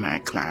rainbows in my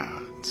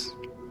clouds.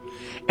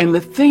 And the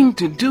thing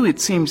to do,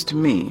 it seems to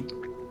me,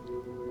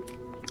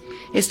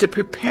 is to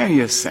prepare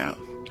yourself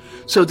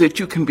so that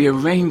you can be a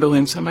rainbow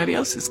in somebody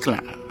else's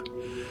cloud.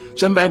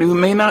 Somebody who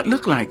may not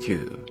look like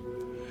you,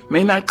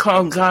 may not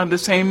call God the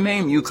same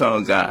name you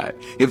call God,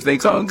 if they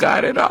call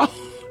God at all.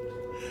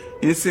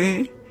 You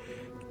see?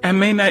 And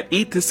may not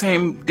eat the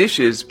same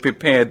dishes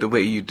prepared the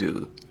way you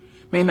do,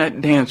 may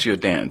not dance your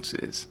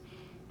dances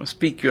or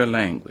speak your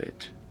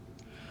language,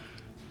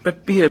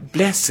 but be a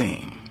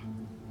blessing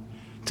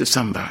to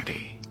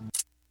somebody.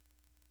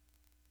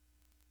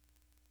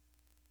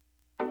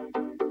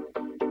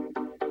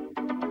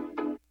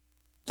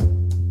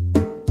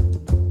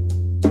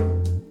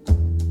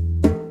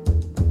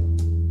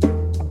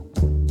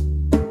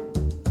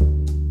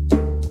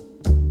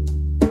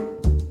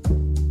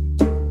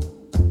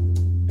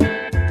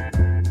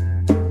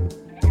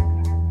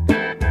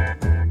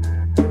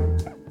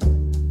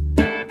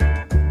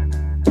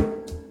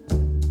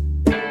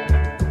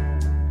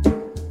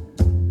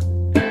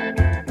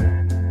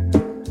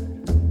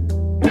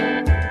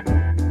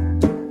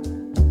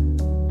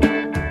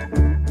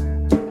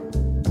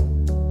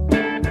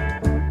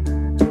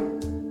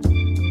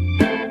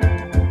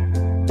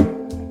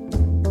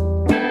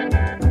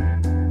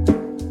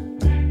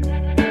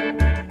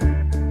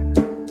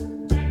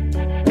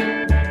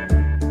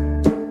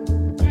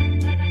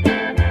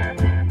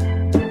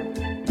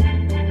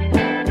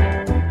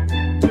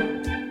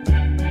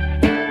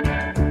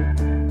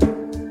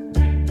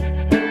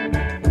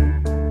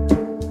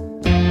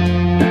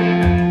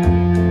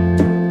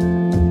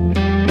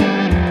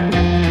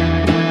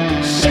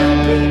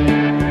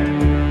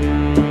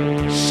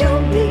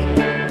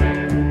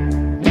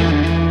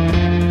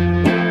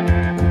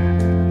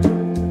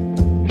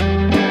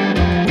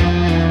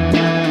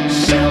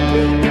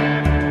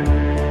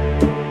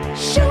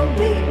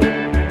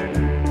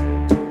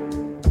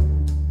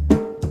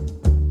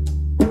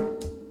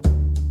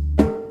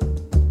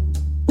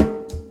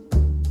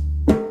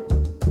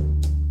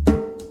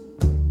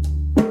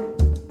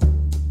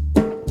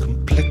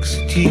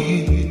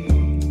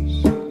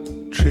 Lies,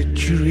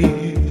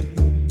 treachery,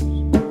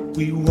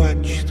 we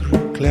watch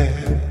through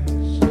glass,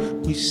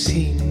 we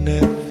see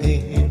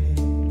nothing.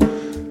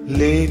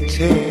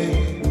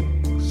 Latex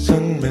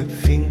on my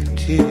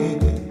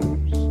fingertips,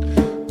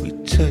 we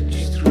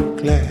touch through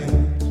glass,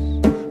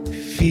 we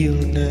feel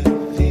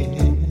nothing.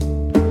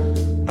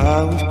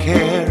 Are we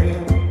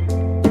carried?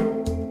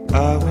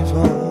 Are we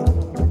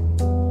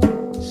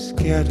home?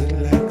 Scattered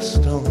like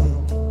stone.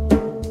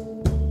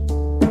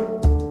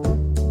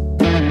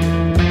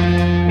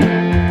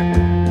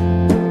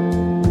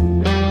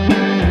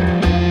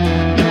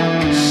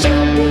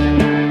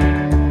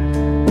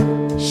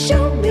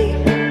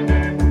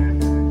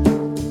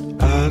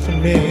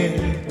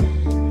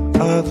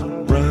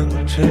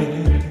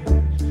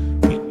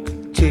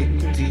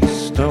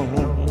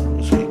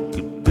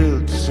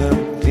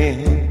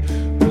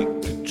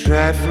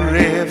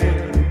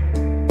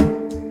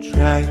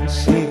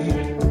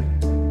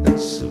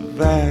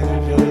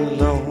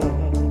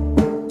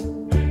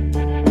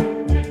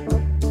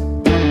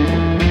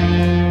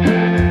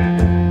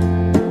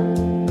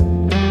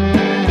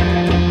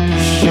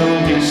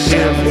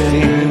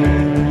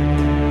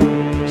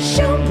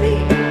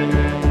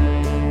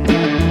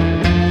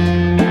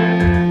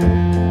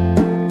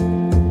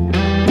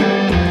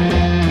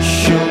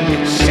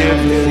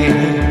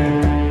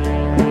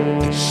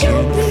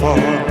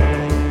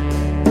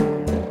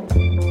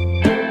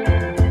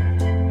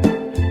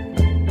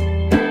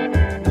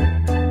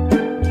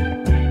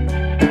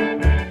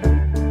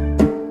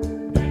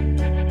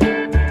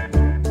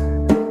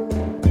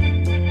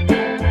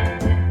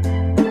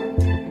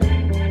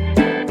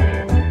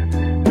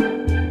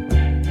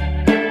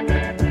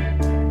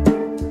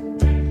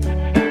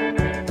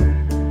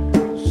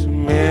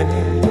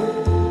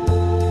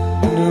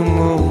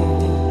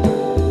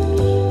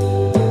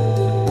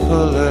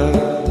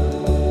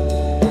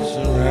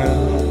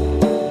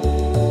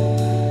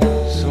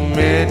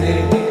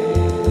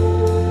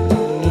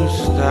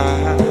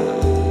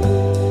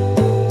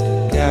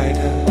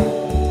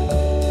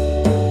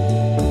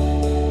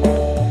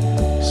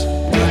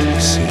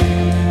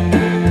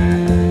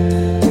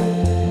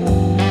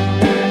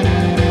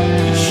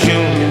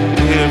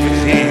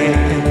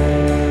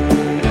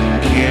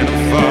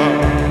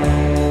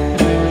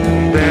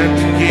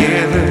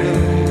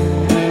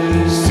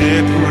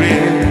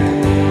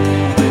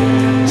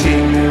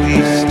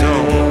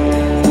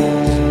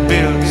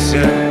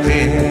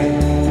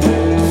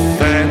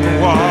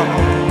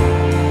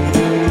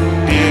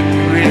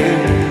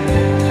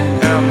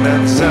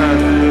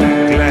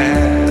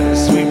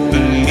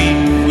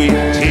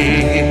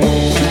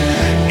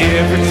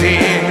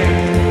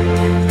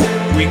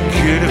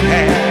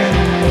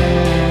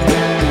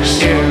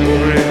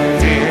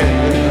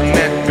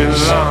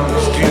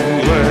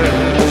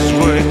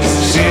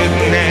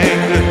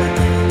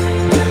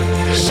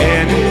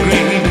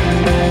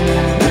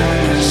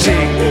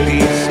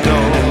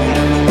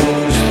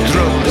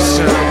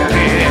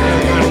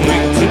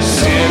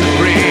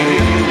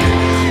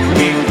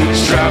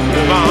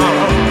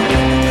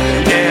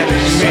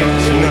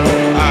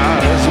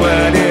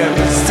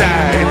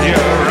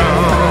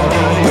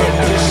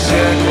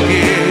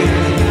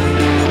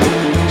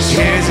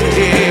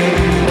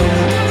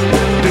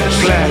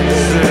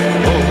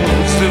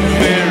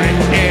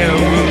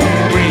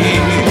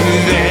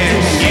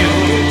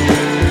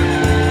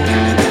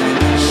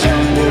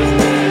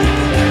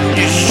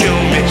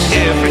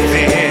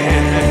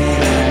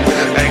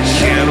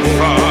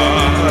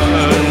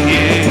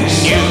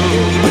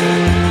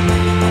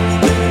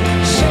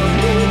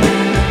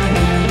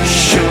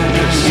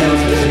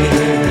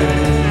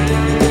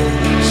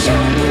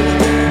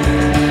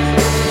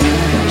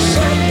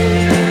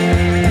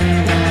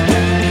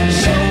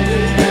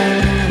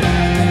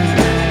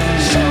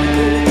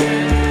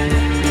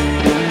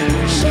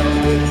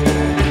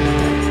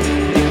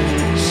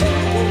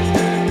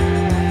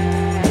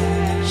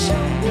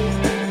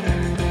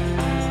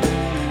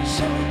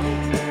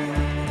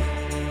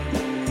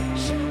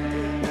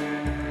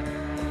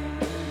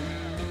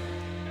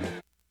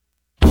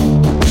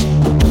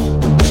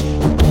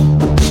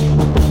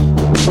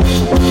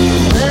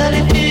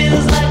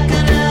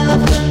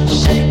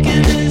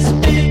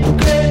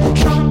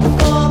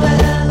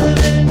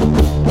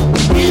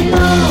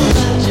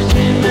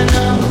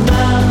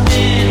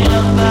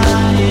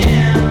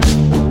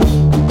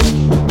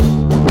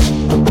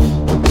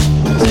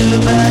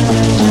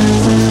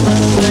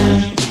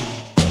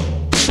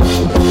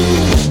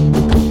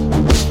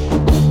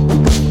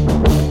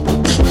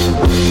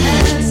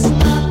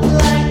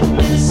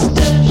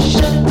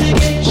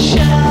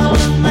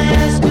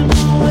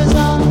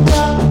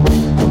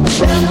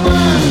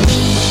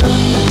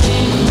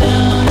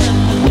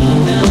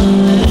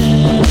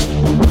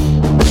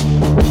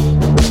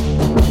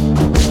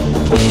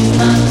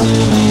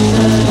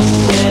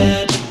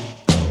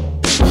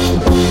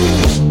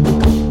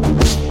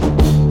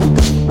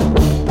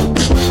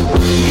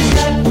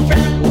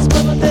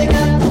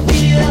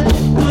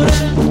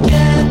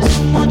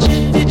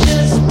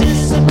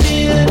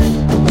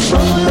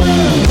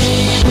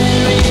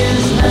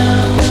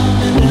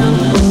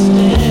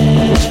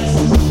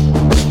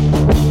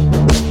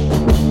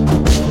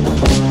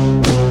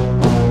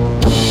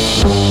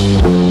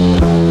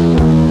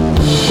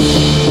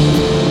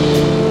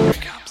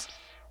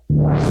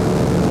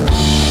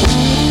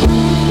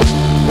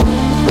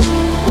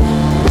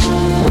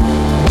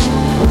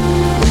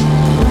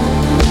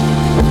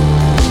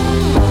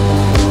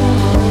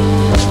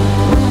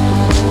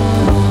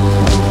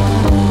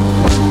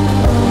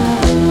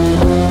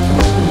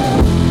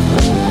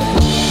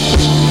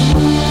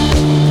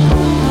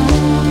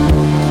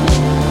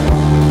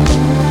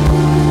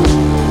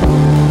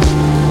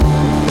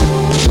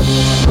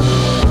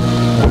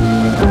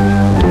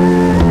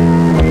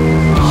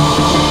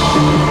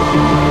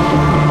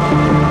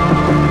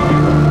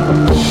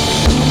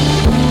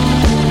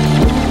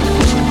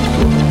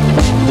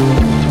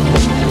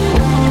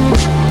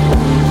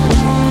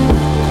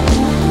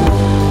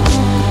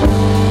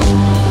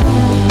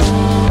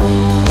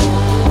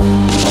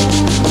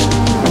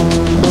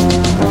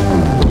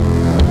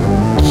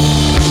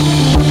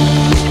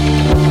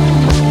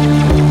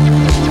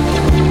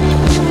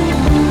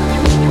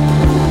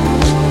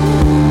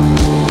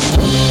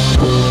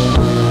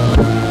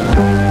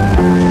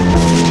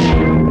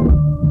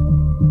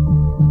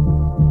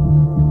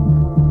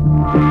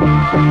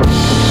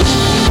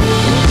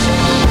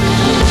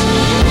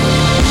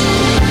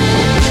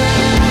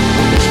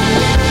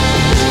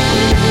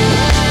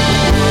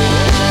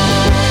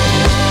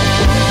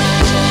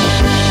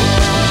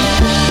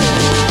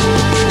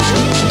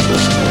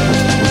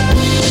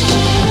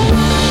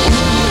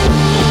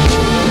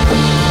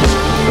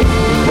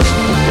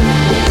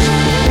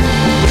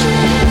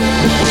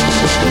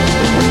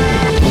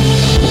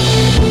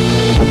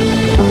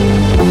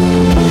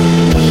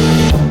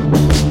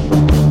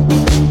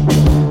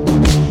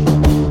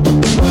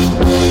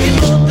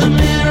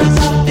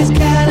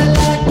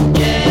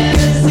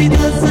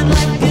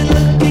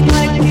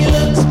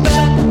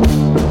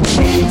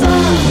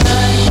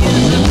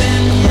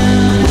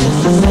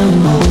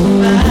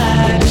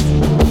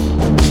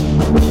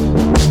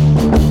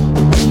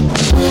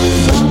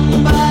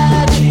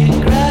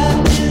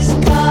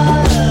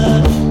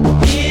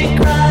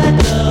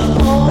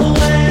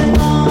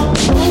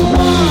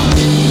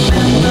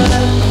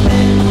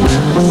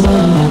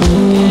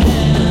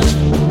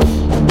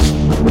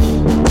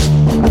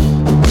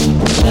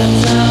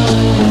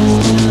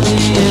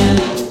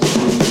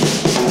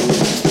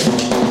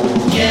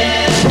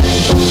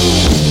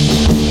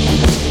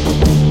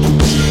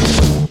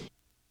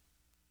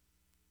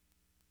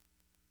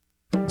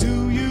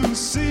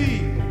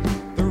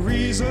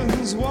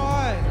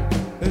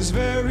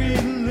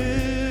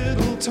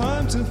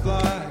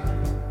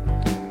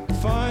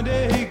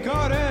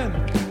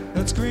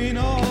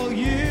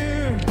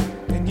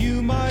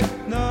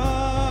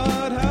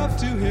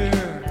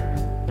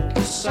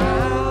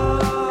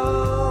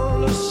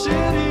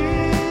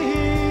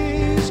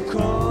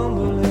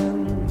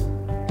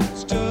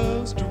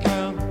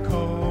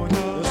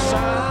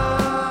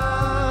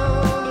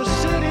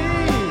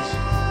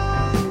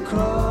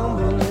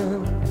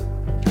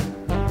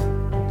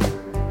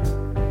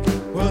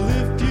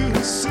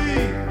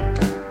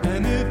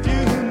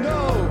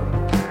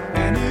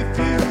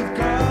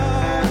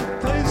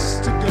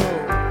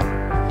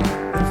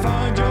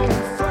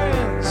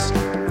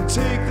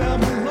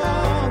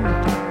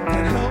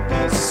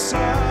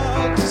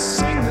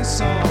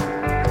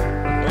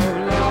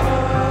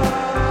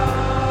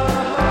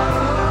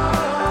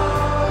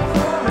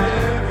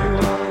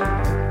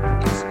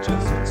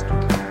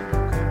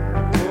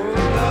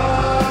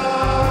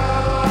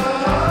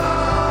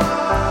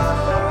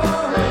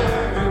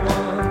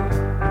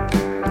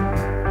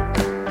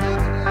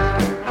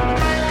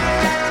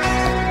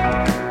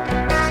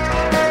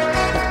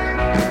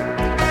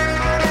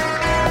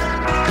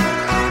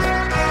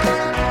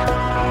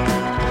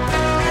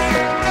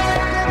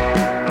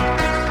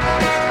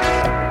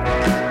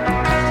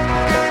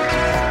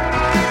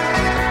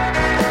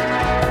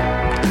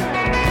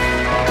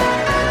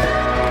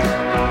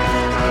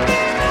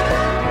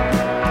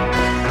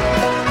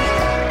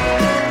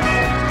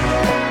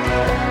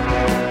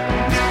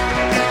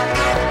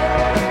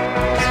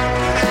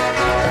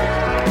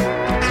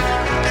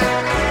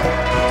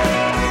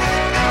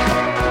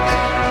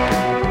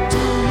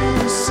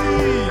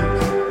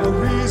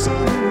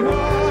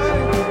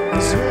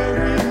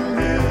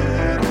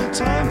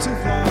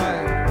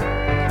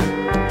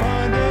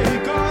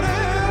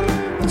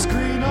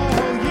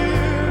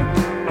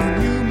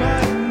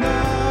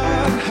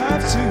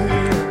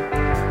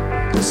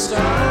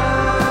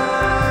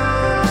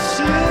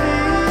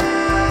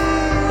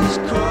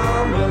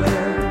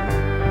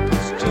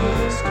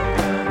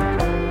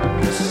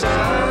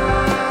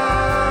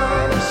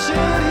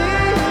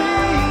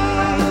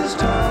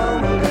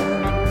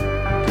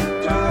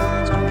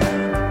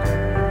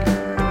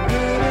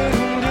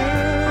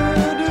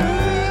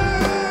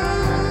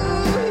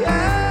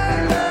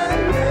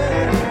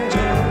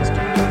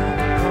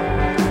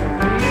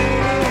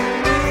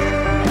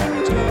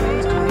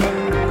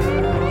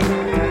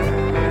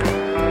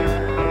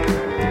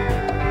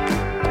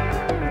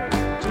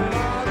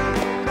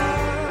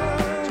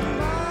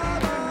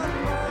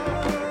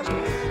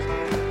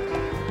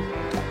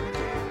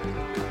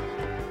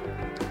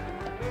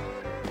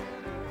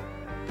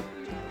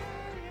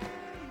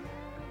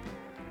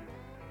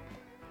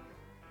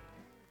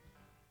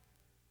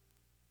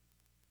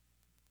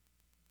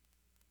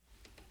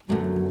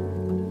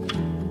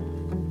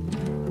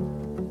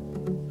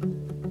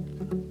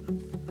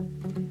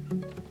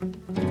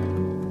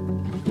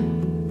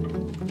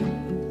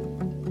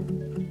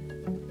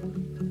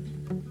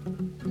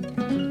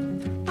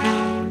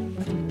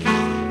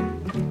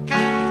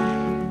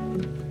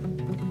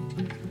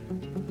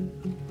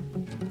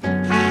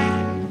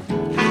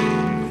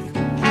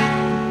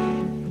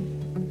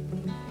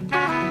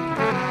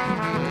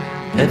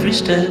 Every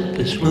step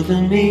is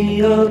moving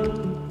me up,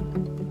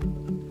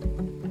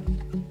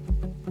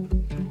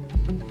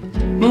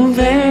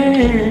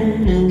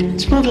 moving,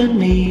 it's moving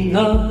me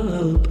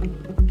up.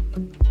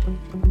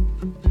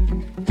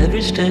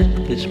 Every step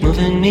is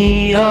moving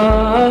me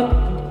up,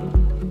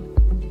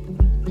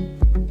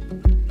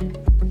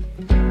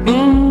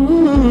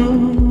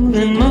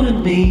 moving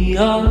me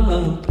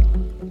up.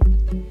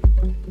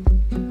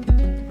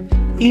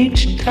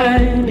 Each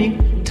tiny,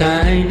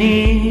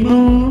 tiny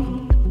move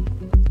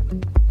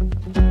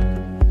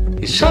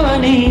It's all I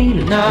need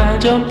and I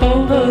jump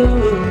over.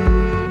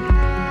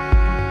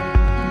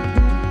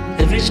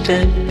 Every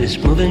step is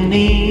moving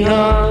me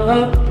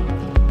up.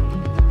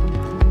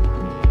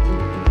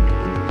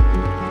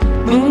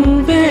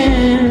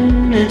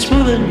 Moving, it's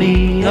moving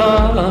me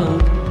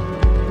up.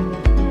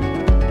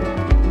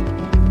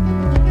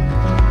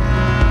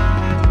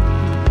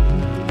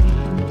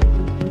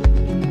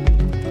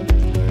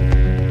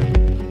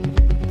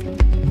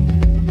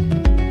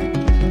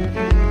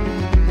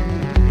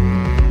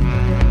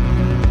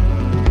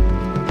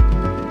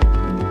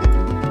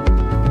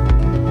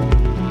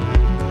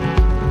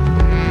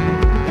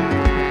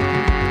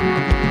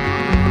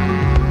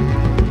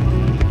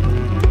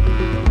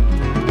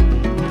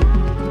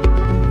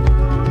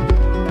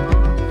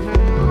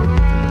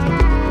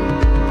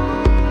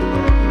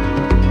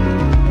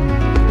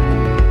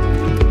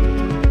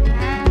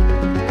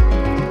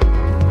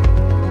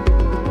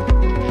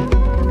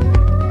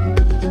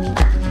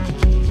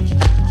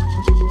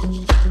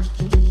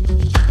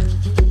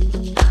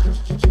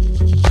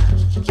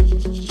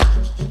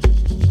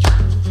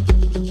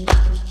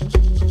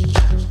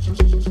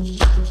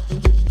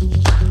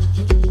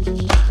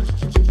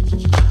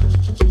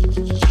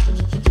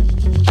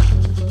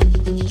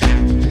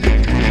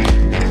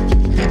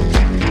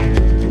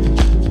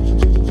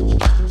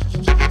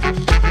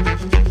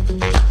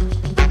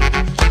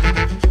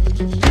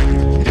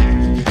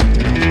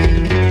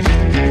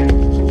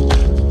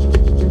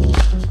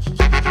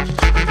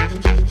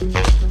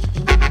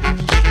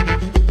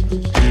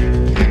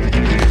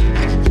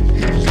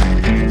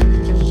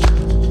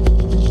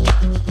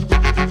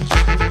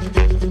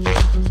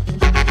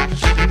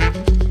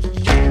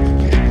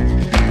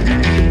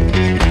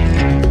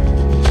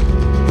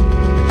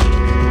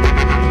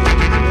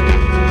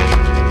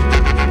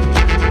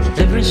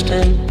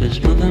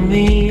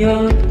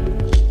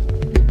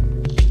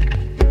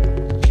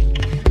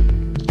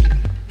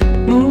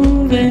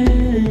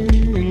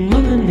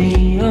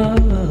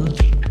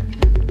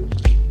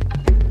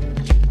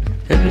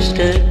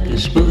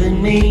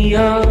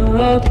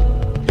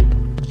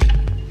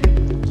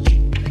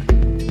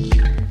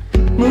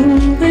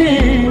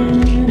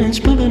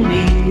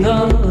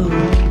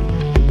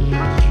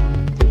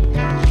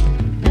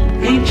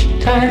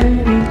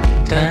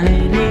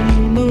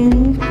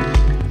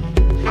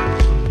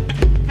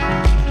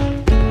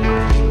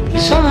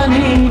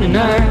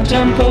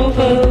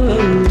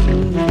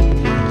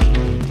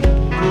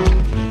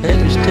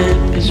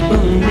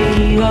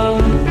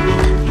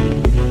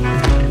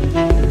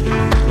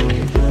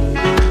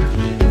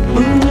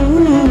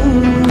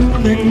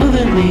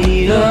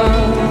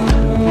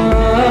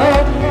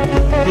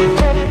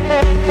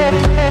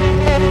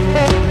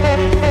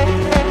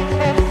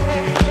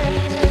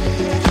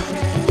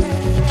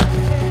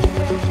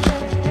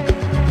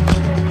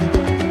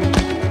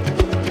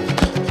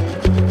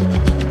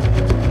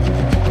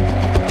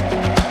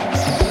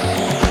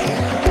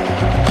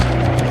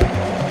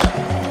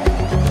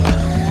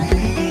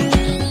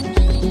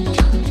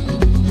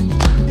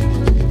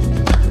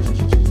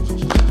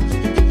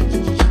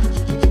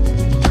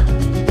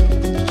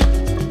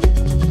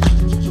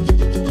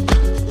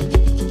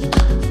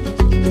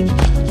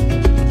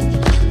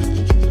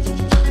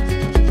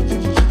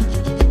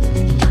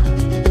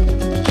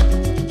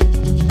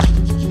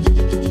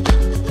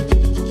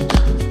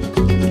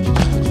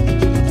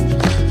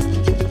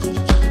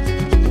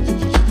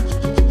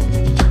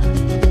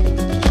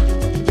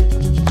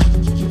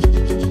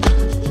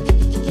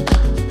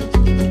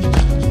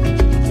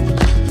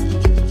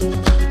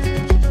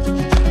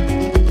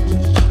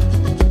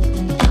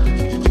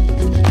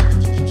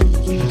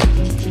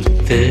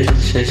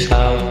 This is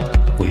how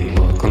we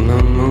walk on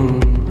the moon.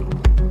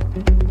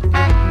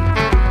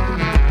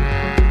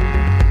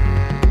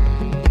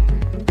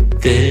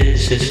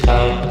 This is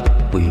how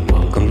we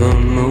walk on the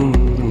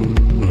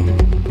moon.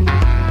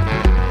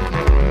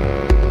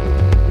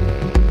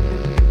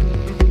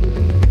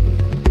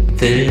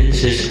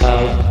 This is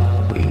how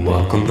we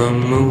walk on the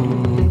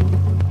moon.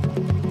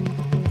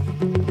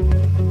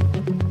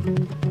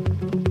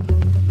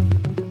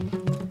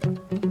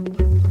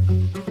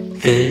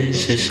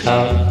 This is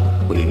how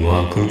we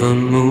walk on the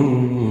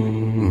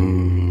moon.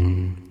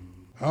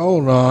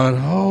 Hold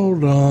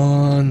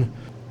on.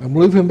 I'm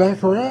looping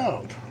back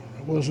around.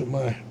 It wasn't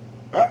my...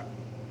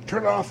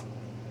 turn off.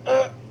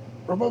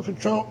 Remote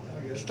control.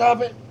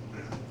 Stop it.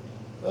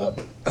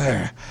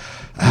 There.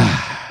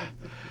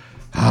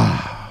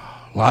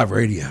 Live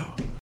radio.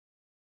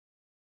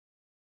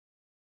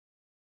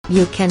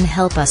 You can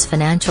help us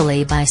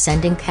financially by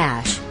sending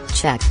cash,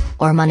 check,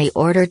 or money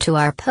order to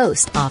our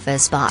post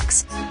office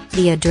box.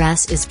 The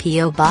address is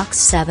P.O. Box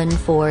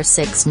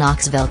 746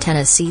 Knoxville,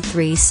 Tennessee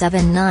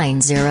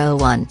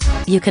 37901.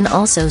 You can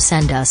also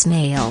send us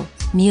mail,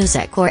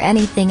 music, or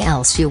anything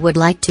else you would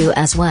like to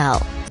as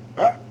well.